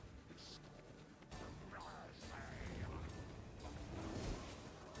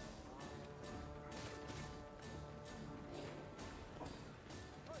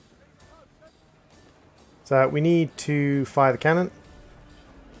 So we need to fire the cannon.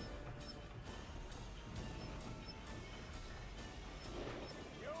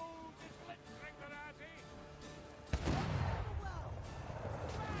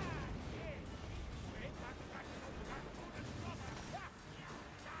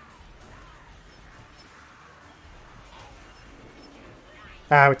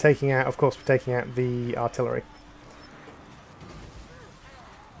 We're taking out, of course, we're taking out the artillery.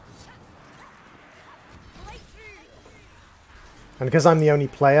 And because I'm the only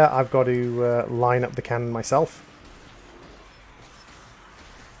player, I've got to line up the cannon myself.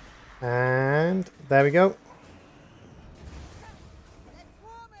 And there we go.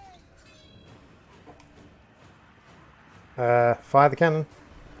 Fire the cannon.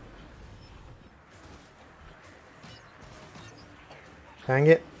 Hang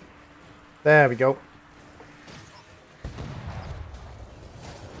it. There we go.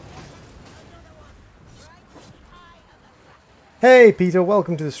 Hey Peter,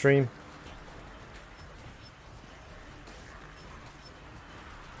 welcome to the stream.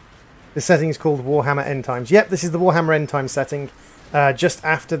 This setting is called Warhammer End Times. Yep, this is the Warhammer End Times setting. Just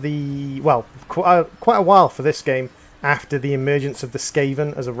after the... well, quite a while for this game, after the emergence of the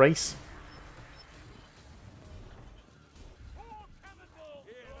Skaven as a race.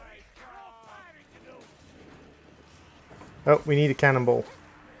 Oh, we need a cannonball.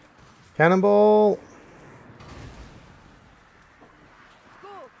 Cannonball! Go,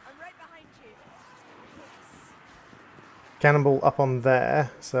 I'm right behind you. Cannonball up on there,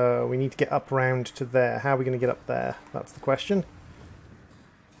 so we need to get up round to there. How are we going to get up there? That's the question.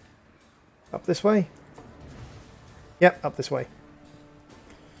 Up this way? Yep, up this way.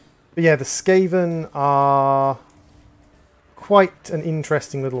 But yeah, the Skaven are quite an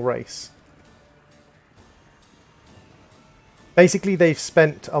interesting little race. Basically, they've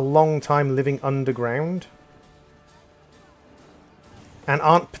spent a long time living underground and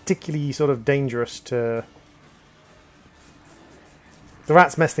aren't particularly sort of dangerous to... The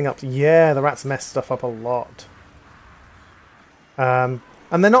rats messed things up. Yeah, the rats mess stuff up a lot. And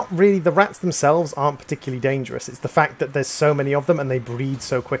they're not really... The rats themselves aren't particularly dangerous. It's the fact that there's so many of them and they breed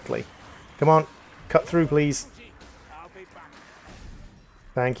so quickly. Come on, cut through, please.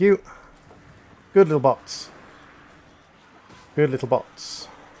 Thank you. Good little bots. Good little bots.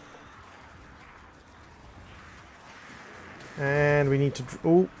 And we need to...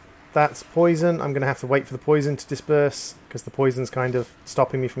 Oh, that's poison. I'm going to have to wait for the poison to disperse, because the poison's kind of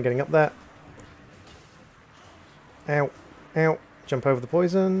stopping me from getting up there. Ow. Ow. Jump over the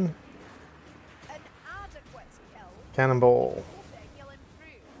poison. An adequate kill. Cannonball. You'll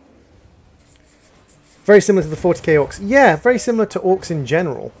improve. Very similar to the 40k orcs. Yeah, very similar to orcs in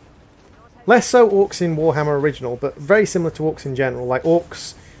general. Less so orcs in Warhammer Original, but very similar to orcs in general. Like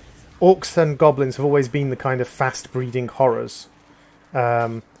orcs and goblins have always been the kind of fast breeding horrors.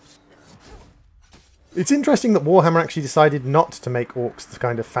 It's interesting that Warhammer actually decided not to make orcs the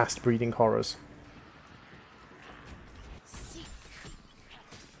kind of fast-breeding horrors.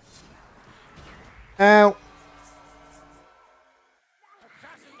 Ow!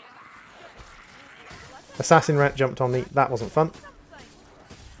 Assassin rat jumped on me. That wasn't fun.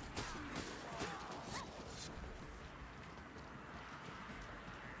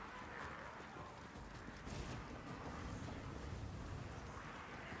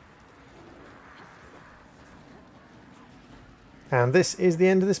 And this is the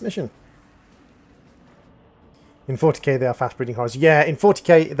end of this mission. In 40k they are fast-breeding horrors. Yeah, in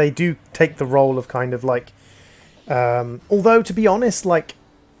 40k they do take the role of kind of like... although, to be honest, like,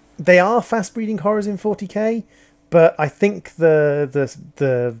 they are fast-breeding horrors in 40k, but I think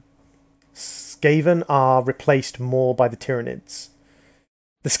the Skaven are replaced more by the Tyranids.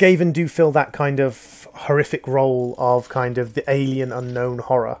 The Skaven do fill that kind of horrific role of kind of the alien unknown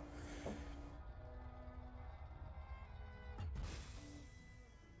horror.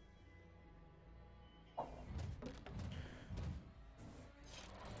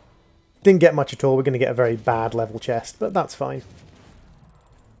 Didn't get much at all. We're going to get a very bad level chest, but that's fine.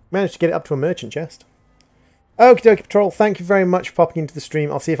 Managed to get it up to a merchant chest. Okie dokie, Patrol. Thank you very much for popping into the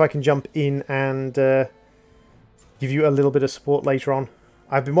stream. I'll see if I can jump in and give you a little bit of support later on.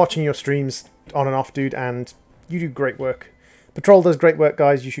 I've been watching your streams on and off, dude, and you do great work. Patrol does great work,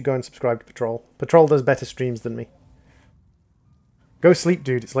 guys. You should go and subscribe to Patrol. Patrol does better streams than me. Go sleep,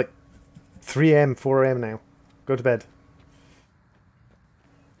 dude. It's like 3 AM, 4 AM now. Go to bed.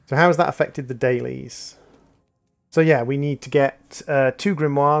 So how has that affected the dailies? So yeah, we need to get 2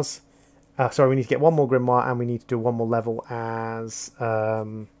 grimoires. Sorry, we need to get 1 more grimoire, and we need to do 1 more level as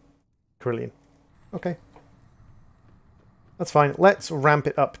Carillion. Okay. That's fine. Let's ramp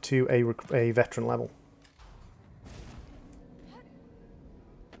it up to a veteran level.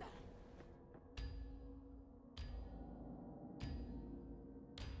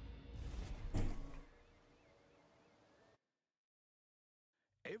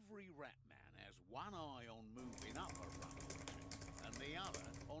 Every Ratman has one eye on moving up a rung or two, and the other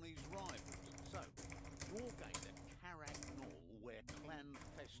on his rivals. So, wargate at Karak Nor, where Clan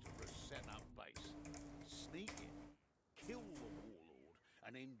Festerus set up base. Sneak in, kill the warlord,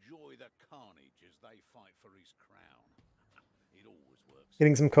 and enjoy the carnage as they fight for his crown. It always works.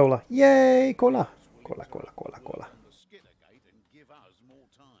 Getting some cola. Yay, cola! Cola, cola, cola, cola. On the Skittergate and give us more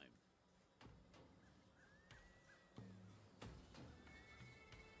time.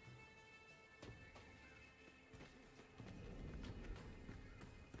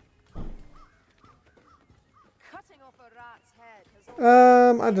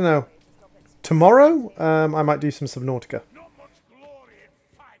 I don't know. Tomorrow, I might do some Subnautica.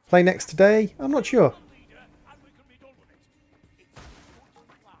 Play next today? I'm not sure.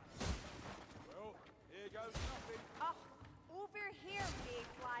 Over here,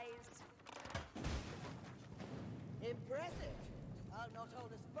 mayflies. Impressive. I'll not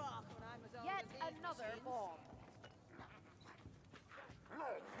hold a spark when I'm as old Yet as these another machines. bomb.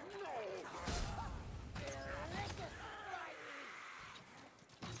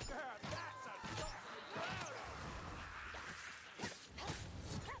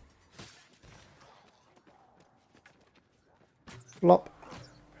 Flop.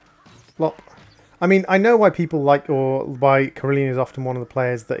 Flop. I mean, I know why people like, or why Carillion is often one of the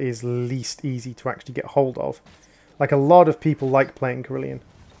players that is least easy to actually get hold of. Like, a lot of people like playing Carillion.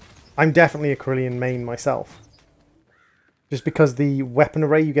 I'm definitely a Carillion main myself. Just because the weapon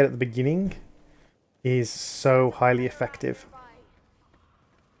array you get at the beginning is so highly effective.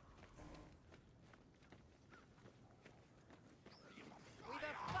 We've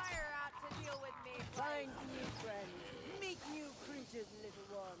a fire out to deal with, mayflies. Find new friends. Meet new creatures, little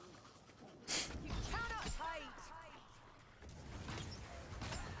one. You cannot hide.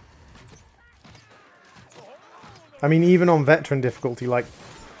 I mean, even on veteran difficulty, like,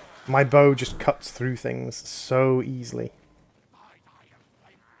 my bow just cuts through things so easily.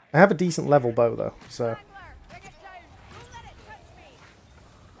 I have a decent level bow, though, so... Wrangler, bring it down. Don't let it touch me.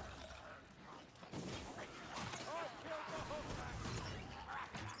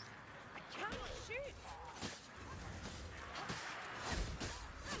 I can't shoot.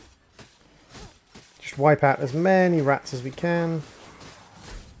 Just wipe out as many rats as we can.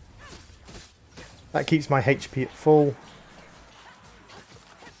 That keeps my HP at full.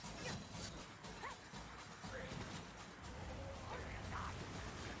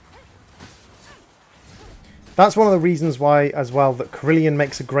 That's one of the reasons why, as well, that Carillion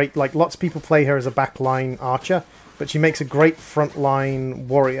makes a great... Like, lots of people play her as a backline archer, but she makes a great frontline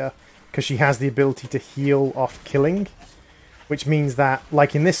warrior, because she has the ability to heal off killing. which means that,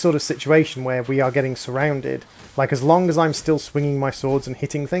 like in this sort of situation where we are getting surrounded, like as long as I'm still swinging my swords and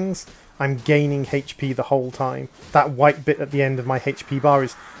hitting things, I'm gaining HP the whole time. That white bit at the end of my HP bar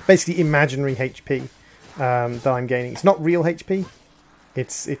is basically imaginary HP that I'm gaining. It's not real HP,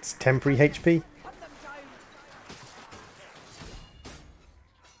 it's temporary HP.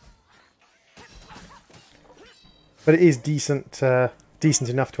 But it is decent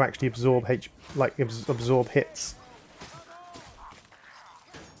enough to actually absorb absorb hits.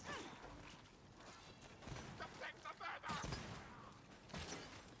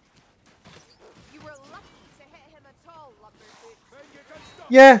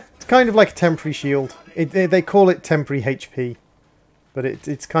 Yeah, it's kind of like a temporary shield. They call it temporary HP, but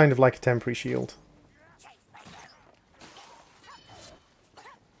it's kind of like a temporary shield.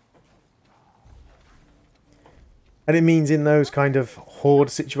 And it means in those kind of horde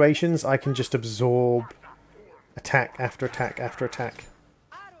situations, I can just absorb attack after attack after attack.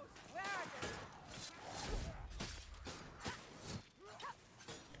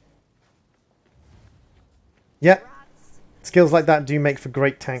 Yeah, skills like that do make for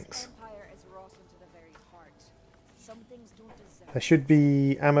great tanks. There should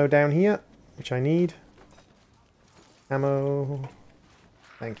be ammo down here, which I need. Ammo.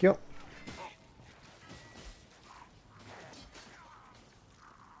 Thank you.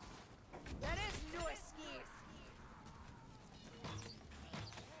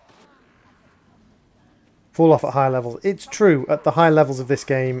 Fall off at higher levels. It's true, at the high levels of this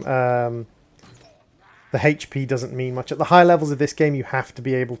game, the HP doesn't mean much. At the high levels of this game, you have to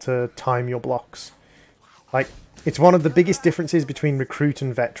be able to time your blocks. Like, it's one of the biggest differences between Recruit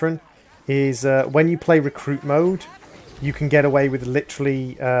and Veteran, is when you play Recruit mode, you can get away with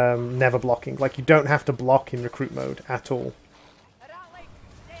literally never blocking. Like, you don't have to block in Recruit mode at all.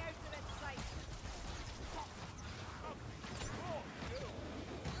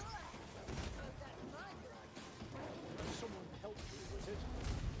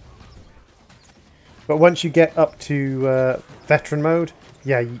 But once you get up to Veteran mode,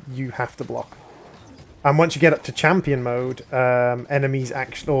 yeah, you have to block. And once you get up to Champion mode, enemies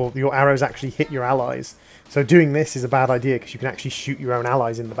actually, or your arrows actually hit your allies. So doing this is a bad idea because you can actually shoot your own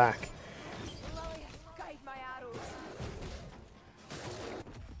allies in the back.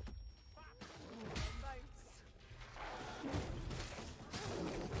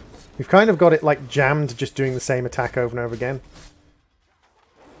 We've kind of got it like jammed, just doing the same attack over and over again.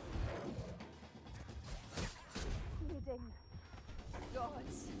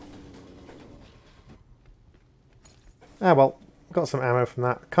 Ah well, got some ammo from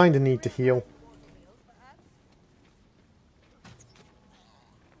that. Kind of need to heal.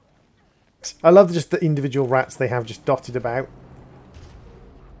 I love just the individual rats they have just dotted about.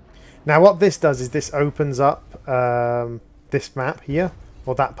 Now what this does is this opens up this map here,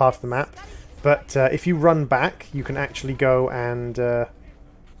 or that part of the map. But if you run back, you can actually go and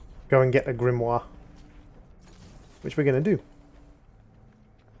get a grimoire, which we're going to do.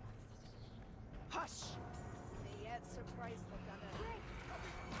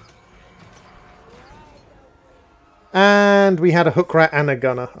 And we had a hook rat and a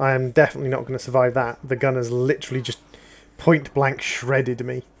gunner. I am definitely not going to survive that. The gunner's literally just point blank shredded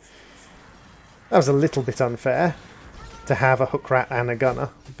me. That was a little bit unfair to have a hook rat and a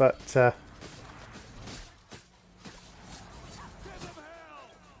gunner, but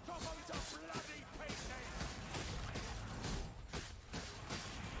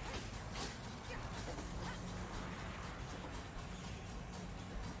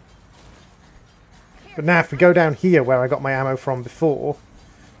now if we go down here where I got my ammo from before,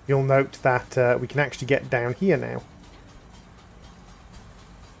 you'll note that we can actually get down here now.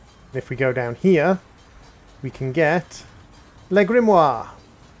 And if we go down here, we can get Le Grimoire.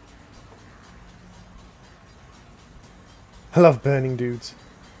 I love burning dudes.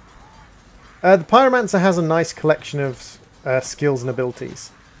 The Pyromancer has a nice collection of skills and abilities.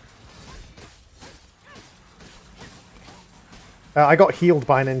 I got healed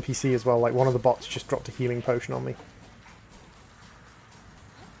by an NPC as well, like one of the bots just dropped a healing potion on me.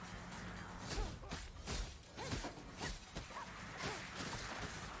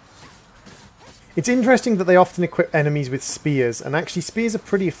 It's interesting that they often equip enemies with spears, and actually spears are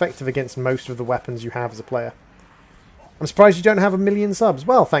pretty effective against most of the weapons you have as a player. I'm surprised you don't have 1 million subs.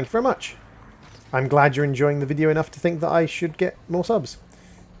 Well, thank you very much. I'm glad you're enjoying the video enough to think that I should get more subs.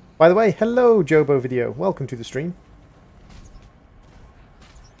 By the way, hello Jobo Video, welcome to the stream.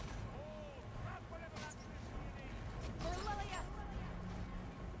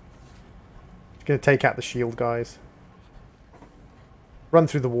 Just going to take out the shield guys. Run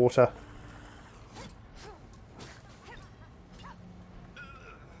through the water.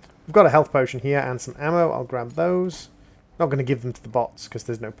 We've got a health potion here and some ammo. I'll grab those. Not going to give them to the bots because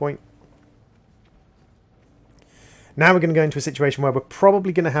there's no point. Now we're going to go into a situation where we're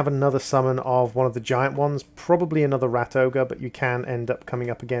probably going to have another summon of one of the giant ones. Probably another rat ogre, but you can end up coming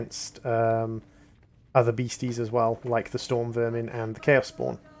up against other beasties as well, like the storm vermin and the chaos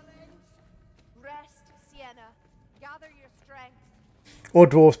spawn. Rest, Sienna. Gather your strength. Or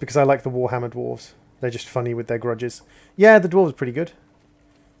dwarves, because I like the Warhammer dwarves. They're just funny with their grudges. Yeah, the dwarves are pretty good.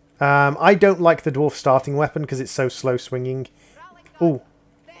 I don't like the dwarf starting weapon because it's so slow swinging. Oh,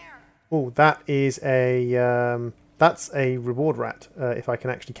 oh, that is a that's a reward rat. If I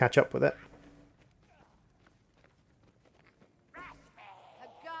can actually catch up with it. A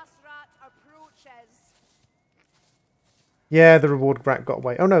gas rat approaches. Yeah, the reward rat got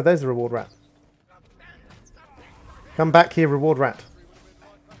away. Oh no, there's the reward rat. Come back here, reward rat.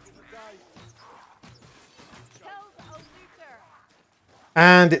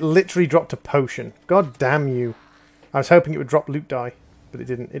 And it literally dropped a potion. God damn you. I was hoping it would drop loot die, but it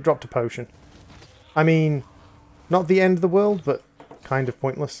didn't. It dropped a potion. I mean, not the end of the world, but kind of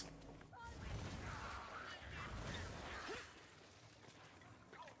pointless.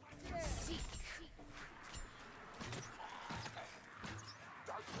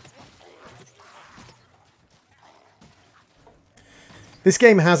 This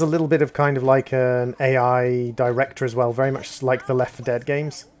game has a little bit of kind of like an AI director as well, very much like the Left 4 Dead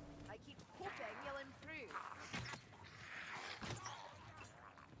games. I keep hoping you'll improve.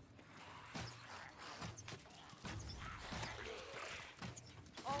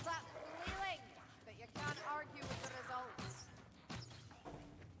 All that flailing, but you can't argue with the results.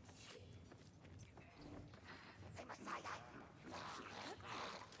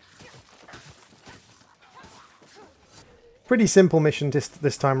 Pretty simple mission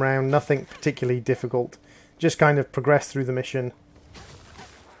this time round, nothing particularly difficult. Just kind of progress through the mission.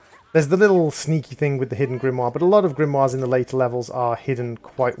 There's the little sneaky thing with the hidden grimoire, but a lot of grimoires in the later levels are hidden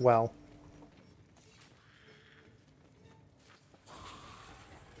quite well.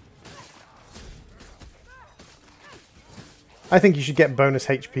 I think you should get bonus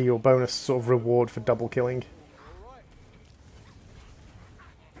HP or bonus sort of reward for double killing.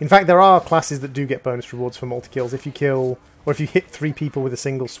 In fact, there are classes that do get bonus rewards for multi-kills. If you kill, or if you hit 3 people with a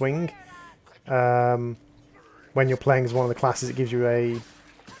single swing, when you're playing as one of the classes, it gives you a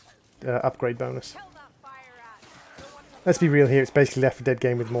upgrade bonus. Let's be real here, it's basically Left 4 Dead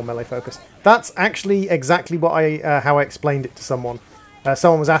game with more melee focus. That's actually exactly what how I explained it to someone.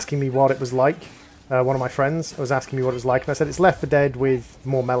 Someone was asking me what it was like. One of my friends was asking me what it was like, and I said it's Left 4 Dead with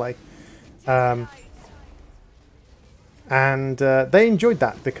more melee. And they enjoyed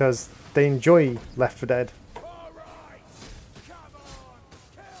that because they enjoy Left 4 Dead.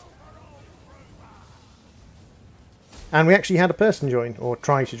 And we actually had a person join, or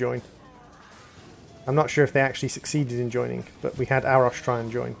try to join. I'm not sure if they actually succeeded in joining, but we had Arosh try and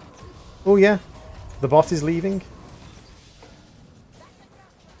join. Oh yeah, the bot is leaving.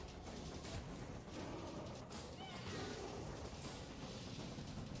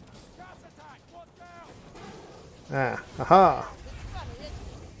 Ah, aha!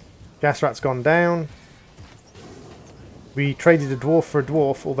 Gas rat's gone down. We traded a dwarf for a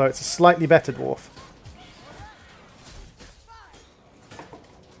dwarf, although it's a slightly better dwarf.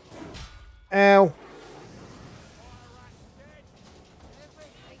 Ow!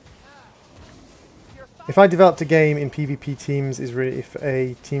 If I developed a game in PvP teams, if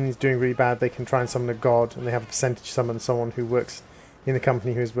a team is doing really bad, they can try and summon a god, and they have a percentage summon someone who works in the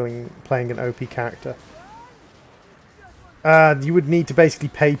company who is playing an OP character. You would need to basically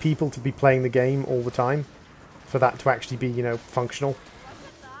pay people to be playing the game all the time for that to actually be, you know, functional.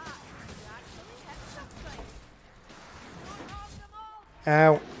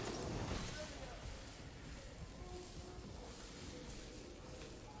 Ow.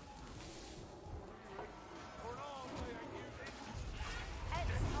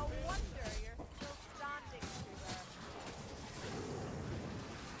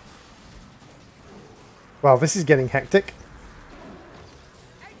 Well, this is getting hectic.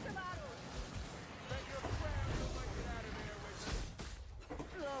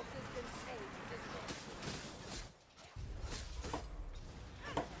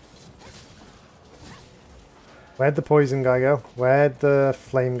 Where'd the poison guy go? Where'd the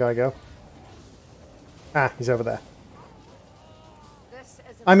flame guy go? Ah, he's over there.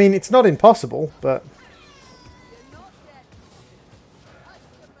 I mean, it's not impossible, but...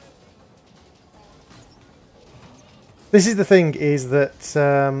 This is the thing, is that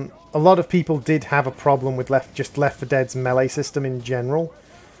a lot of people did have a problem with Left 4 Dead's melee system in general.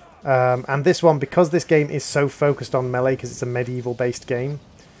 And this one, because this game is so focused on melee, because it's a medieval-based game,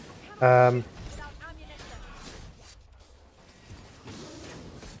 Um, Without ammunition.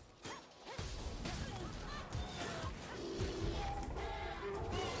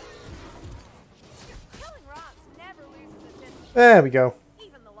 Killing rats never loses its interest, there we go.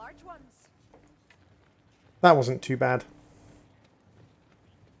 even the large ones. That wasn't too bad.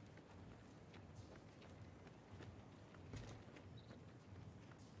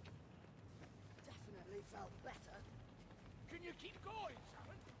 Definitely felt better. Can you keep going,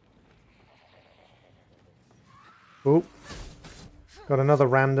 Sharon? Oh, got another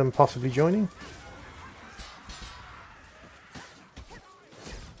random possibly joining.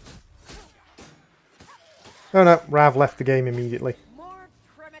 Oh no, Rav left the game immediately. More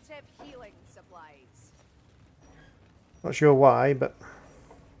primitive healing supplies. Not sure why, but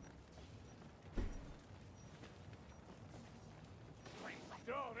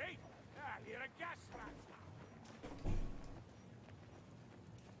Dory? Ah, you're a gas rat.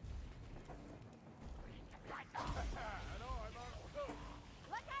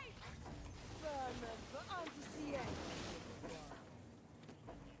 Look out! Vermin for anti-CA.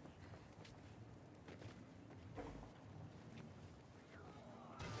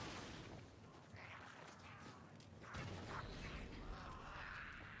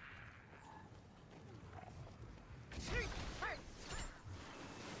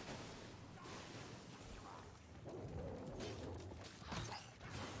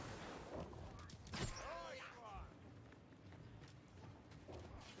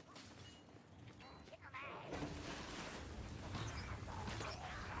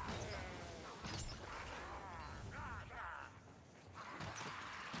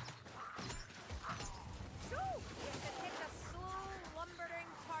 So, it's to take a slow, lumbering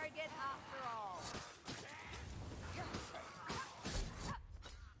target after all.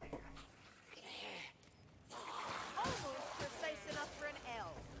 Almost precise enough for an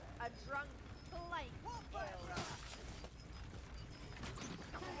L. A drunk, polite L.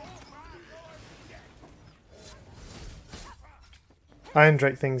 Iron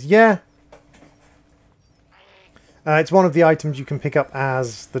Drake things. Yeah. It's one of the items you can pick up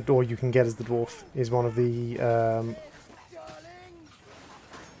as the, or you can get as the dwarf, is one of the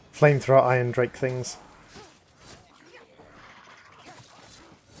flamethrower Iron Drake things.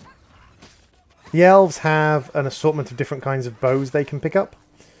 The elves have an assortment of different kinds of bows they can pick up.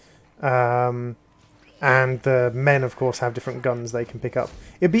 And the men, of course, have different guns they can pick up.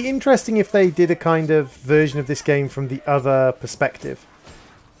 It'd be interesting if they did a kind of version of this game from the other perspective.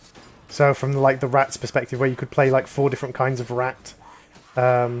 So from like the rat's perspective, where you could play like 4 different kinds of rat.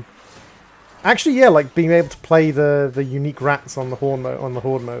 Actually, yeah, like being able to play the unique rats on the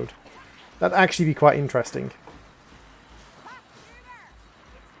horde mode. That'd actually be quite interesting.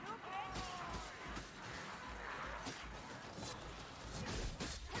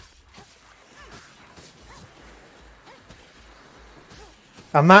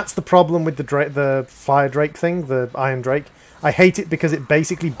 And that's the problem with the fire drake thing, the iron drake. I hate it because it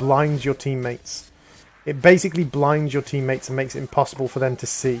basically blinds your teammates. It basically blinds your teammates and makes it impossible for them to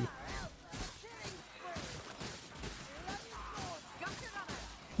see.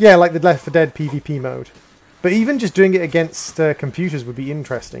 Yeah, like the Left 4 Dead PvP mode. But even just doing it against computers would be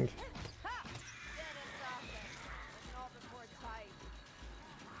interesting.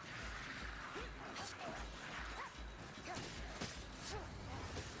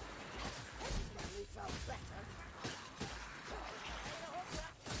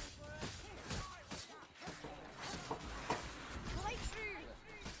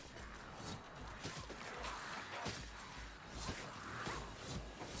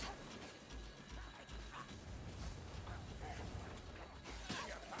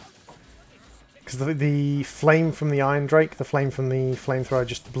 Because the flame from the Iron Drake, the flame from the flamethrower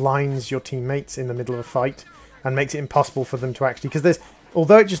just blinds your teammates in the middle of a fight and makes it impossible for them to actually... Because there's,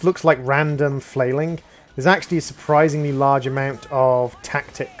 although it just looks like random flailing, there's actually a surprisingly large amount of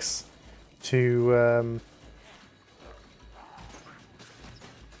tactics to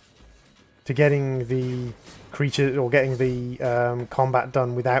getting the creature or getting the combat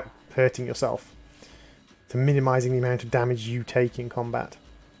done without hurting yourself, to minimizing the amount of damage you take in combat.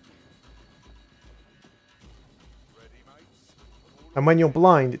 And when you're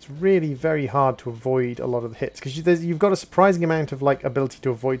blind, it's really very hard to avoid a lot of the hits, because you've got a surprising amount of like ability to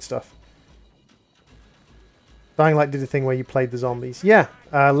avoid stuff. Dying Light did a thing where you played the zombies. Yeah,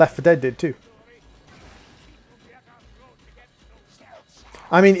 Left 4 Dead did too.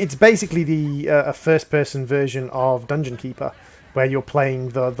 I mean, it's basically the a first-person version of Dungeon Keeper, where you're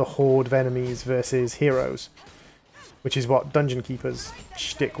playing the horde of enemies versus heroes, which is what Dungeon Keeper's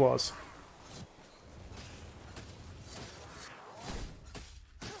shtick was.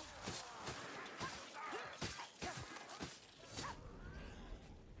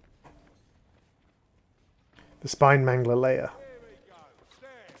 The Spine Mangler layer.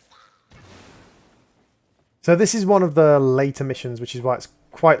 So this is one of the later missions, which is why it's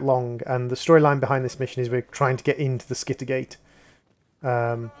quite long, and the storyline behind this mission is we're trying to get into the Skittergate.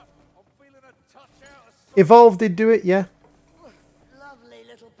 Evolve did do it, yeah. Lovely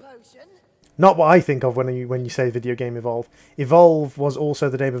little potion. Not what I think of when you say video game Evolve. Evolve was also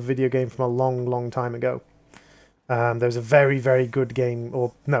the name of a video game from a long, long time ago. There was a very, very good game,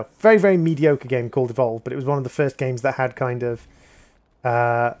 or no, very, very mediocre game called Evolve, but it was one of the first games that had kind of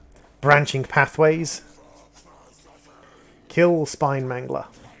branching pathways. Kill Spine Mangler.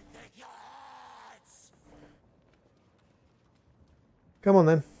 Come on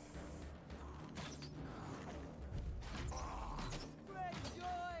then. Great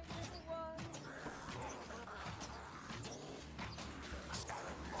joy, little one.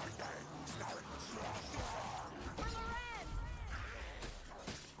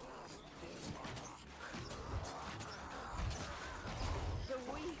 The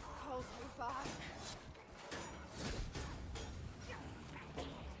weak calls me back.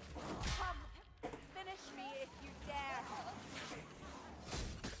 Come, finish me if you dare.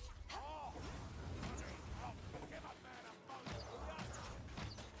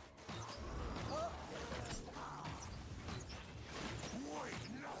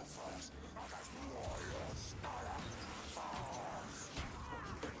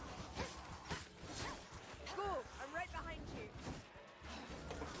 Go, I'm right behind you.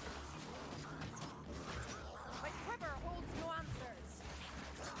 My quiver holds no answers.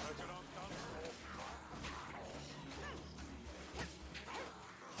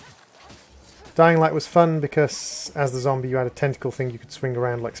 Dying Light was fun because as the zombie you had a tentacle thing you could swing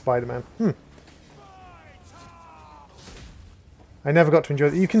around like Spider-Man. I never got to enjoy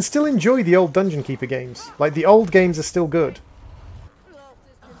it. You can still enjoy the old Dungeon Keeper games. Like, the old games are still good.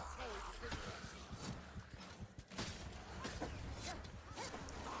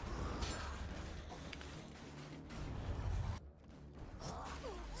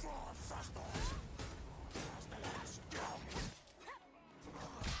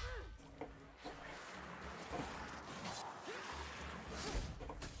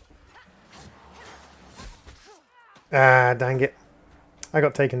 Ah, dang it. I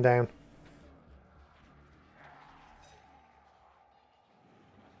got taken down.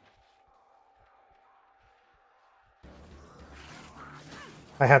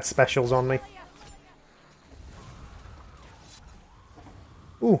 I had specials on me.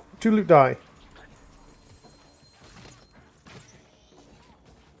 Ooh, 2 loot die.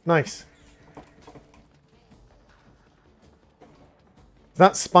 Nice.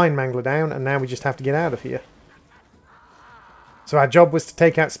 That's Spine Mangler down, and now we just have to get out of here. So our job was to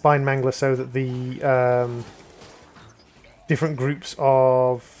take out Spine Mangler so that the different groups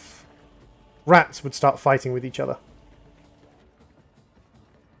of rats would start fighting with each other.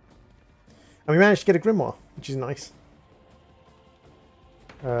 And we managed to get a grimoire, which is nice.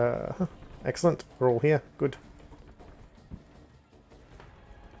 Excellent. We're all here. Good.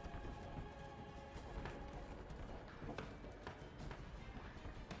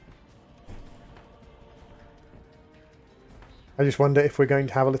 I just wonder if we're going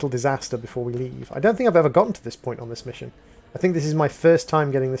to have a little disaster before we leave. I don't think I've ever gotten to this point on this mission. I think this is my first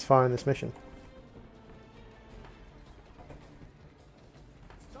time getting this far in this mission.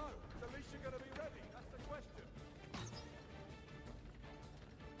 So, at least you're going to be ready. That's the question.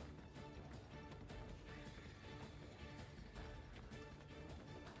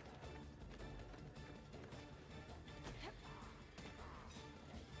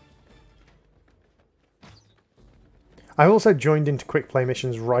 I also joined into quick play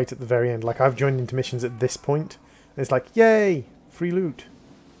missions right at the very end. Like, I've joined into missions at this point. And it's like, yay! Free loot.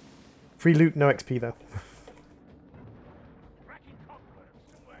 Free loot, no XP though.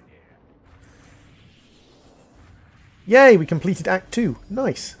 Yay! We completed Act 2.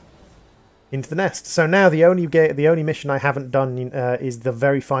 Nice. Into the nest. So now the only mission I haven't done is the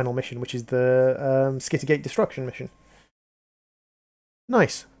very final mission, which is the Skittergate Destruction mission.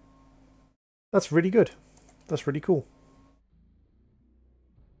 Nice. That's really good. That's really cool.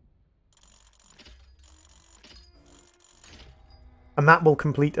 And that will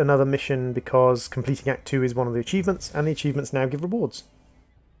complete another mission because completing Act 2 is one of the achievements, and the achievements now give rewards.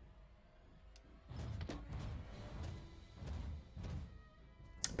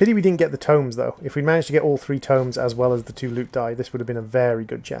 Pity we didn't get the tomes though. If we'd managed to get all 3 tomes as well as the 2 loot die, this would have been a very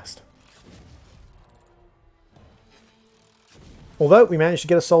good chest. Although we managed to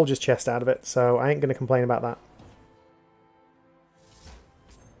get a soldier's chest out of it, so I ain't going to complain about that.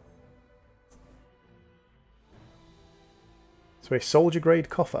 So a soldier grade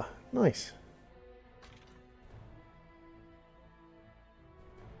coffer. Nice.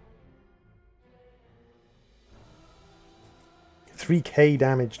 3k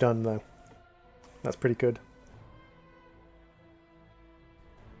damage done, though. That's pretty good.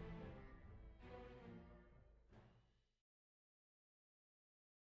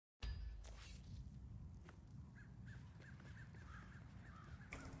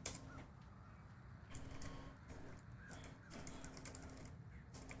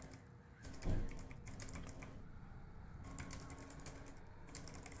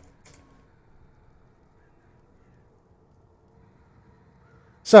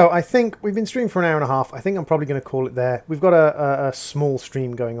 So I think we've been streaming for an hour and a half. I think I'm probably going to call it there. We've got a small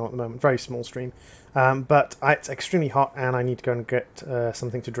stream going on at the moment, very small stream. But it's extremely hot and I need to go and get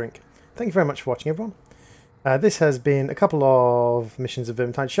something to drink. Thank you very much for watching, everyone. This has been a couple of missions of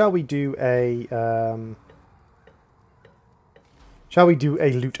Vermintide. Shall we do a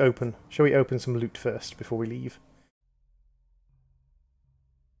loot open? Shall we open some loot first before we leave?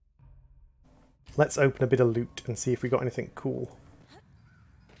 Let's open a bit of loot and see if we got anything cool.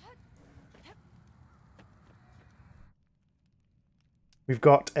 We've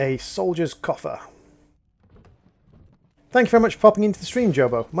got a soldier's coffer. Thank you very much for popping into the stream,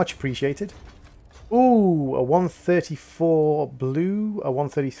 Jobo. Much appreciated. Ooh, a 134 blue, a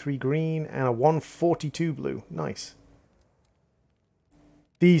 133 green, and a 142 blue. Nice.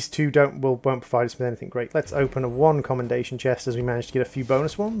 These two won't provide us with anything great. Let's open a 1 commendation chest as we managed to get a few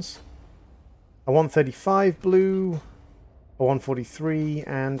bonus ones. A 135 blue, a 143,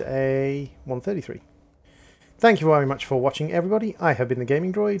 and a 133. Thank you very much for watching, everybody. I have been the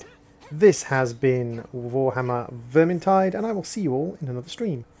Gaming Droid. This has been Warhammer Vermintide, and I will see you all in another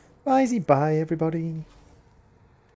stream. Bye, everybody.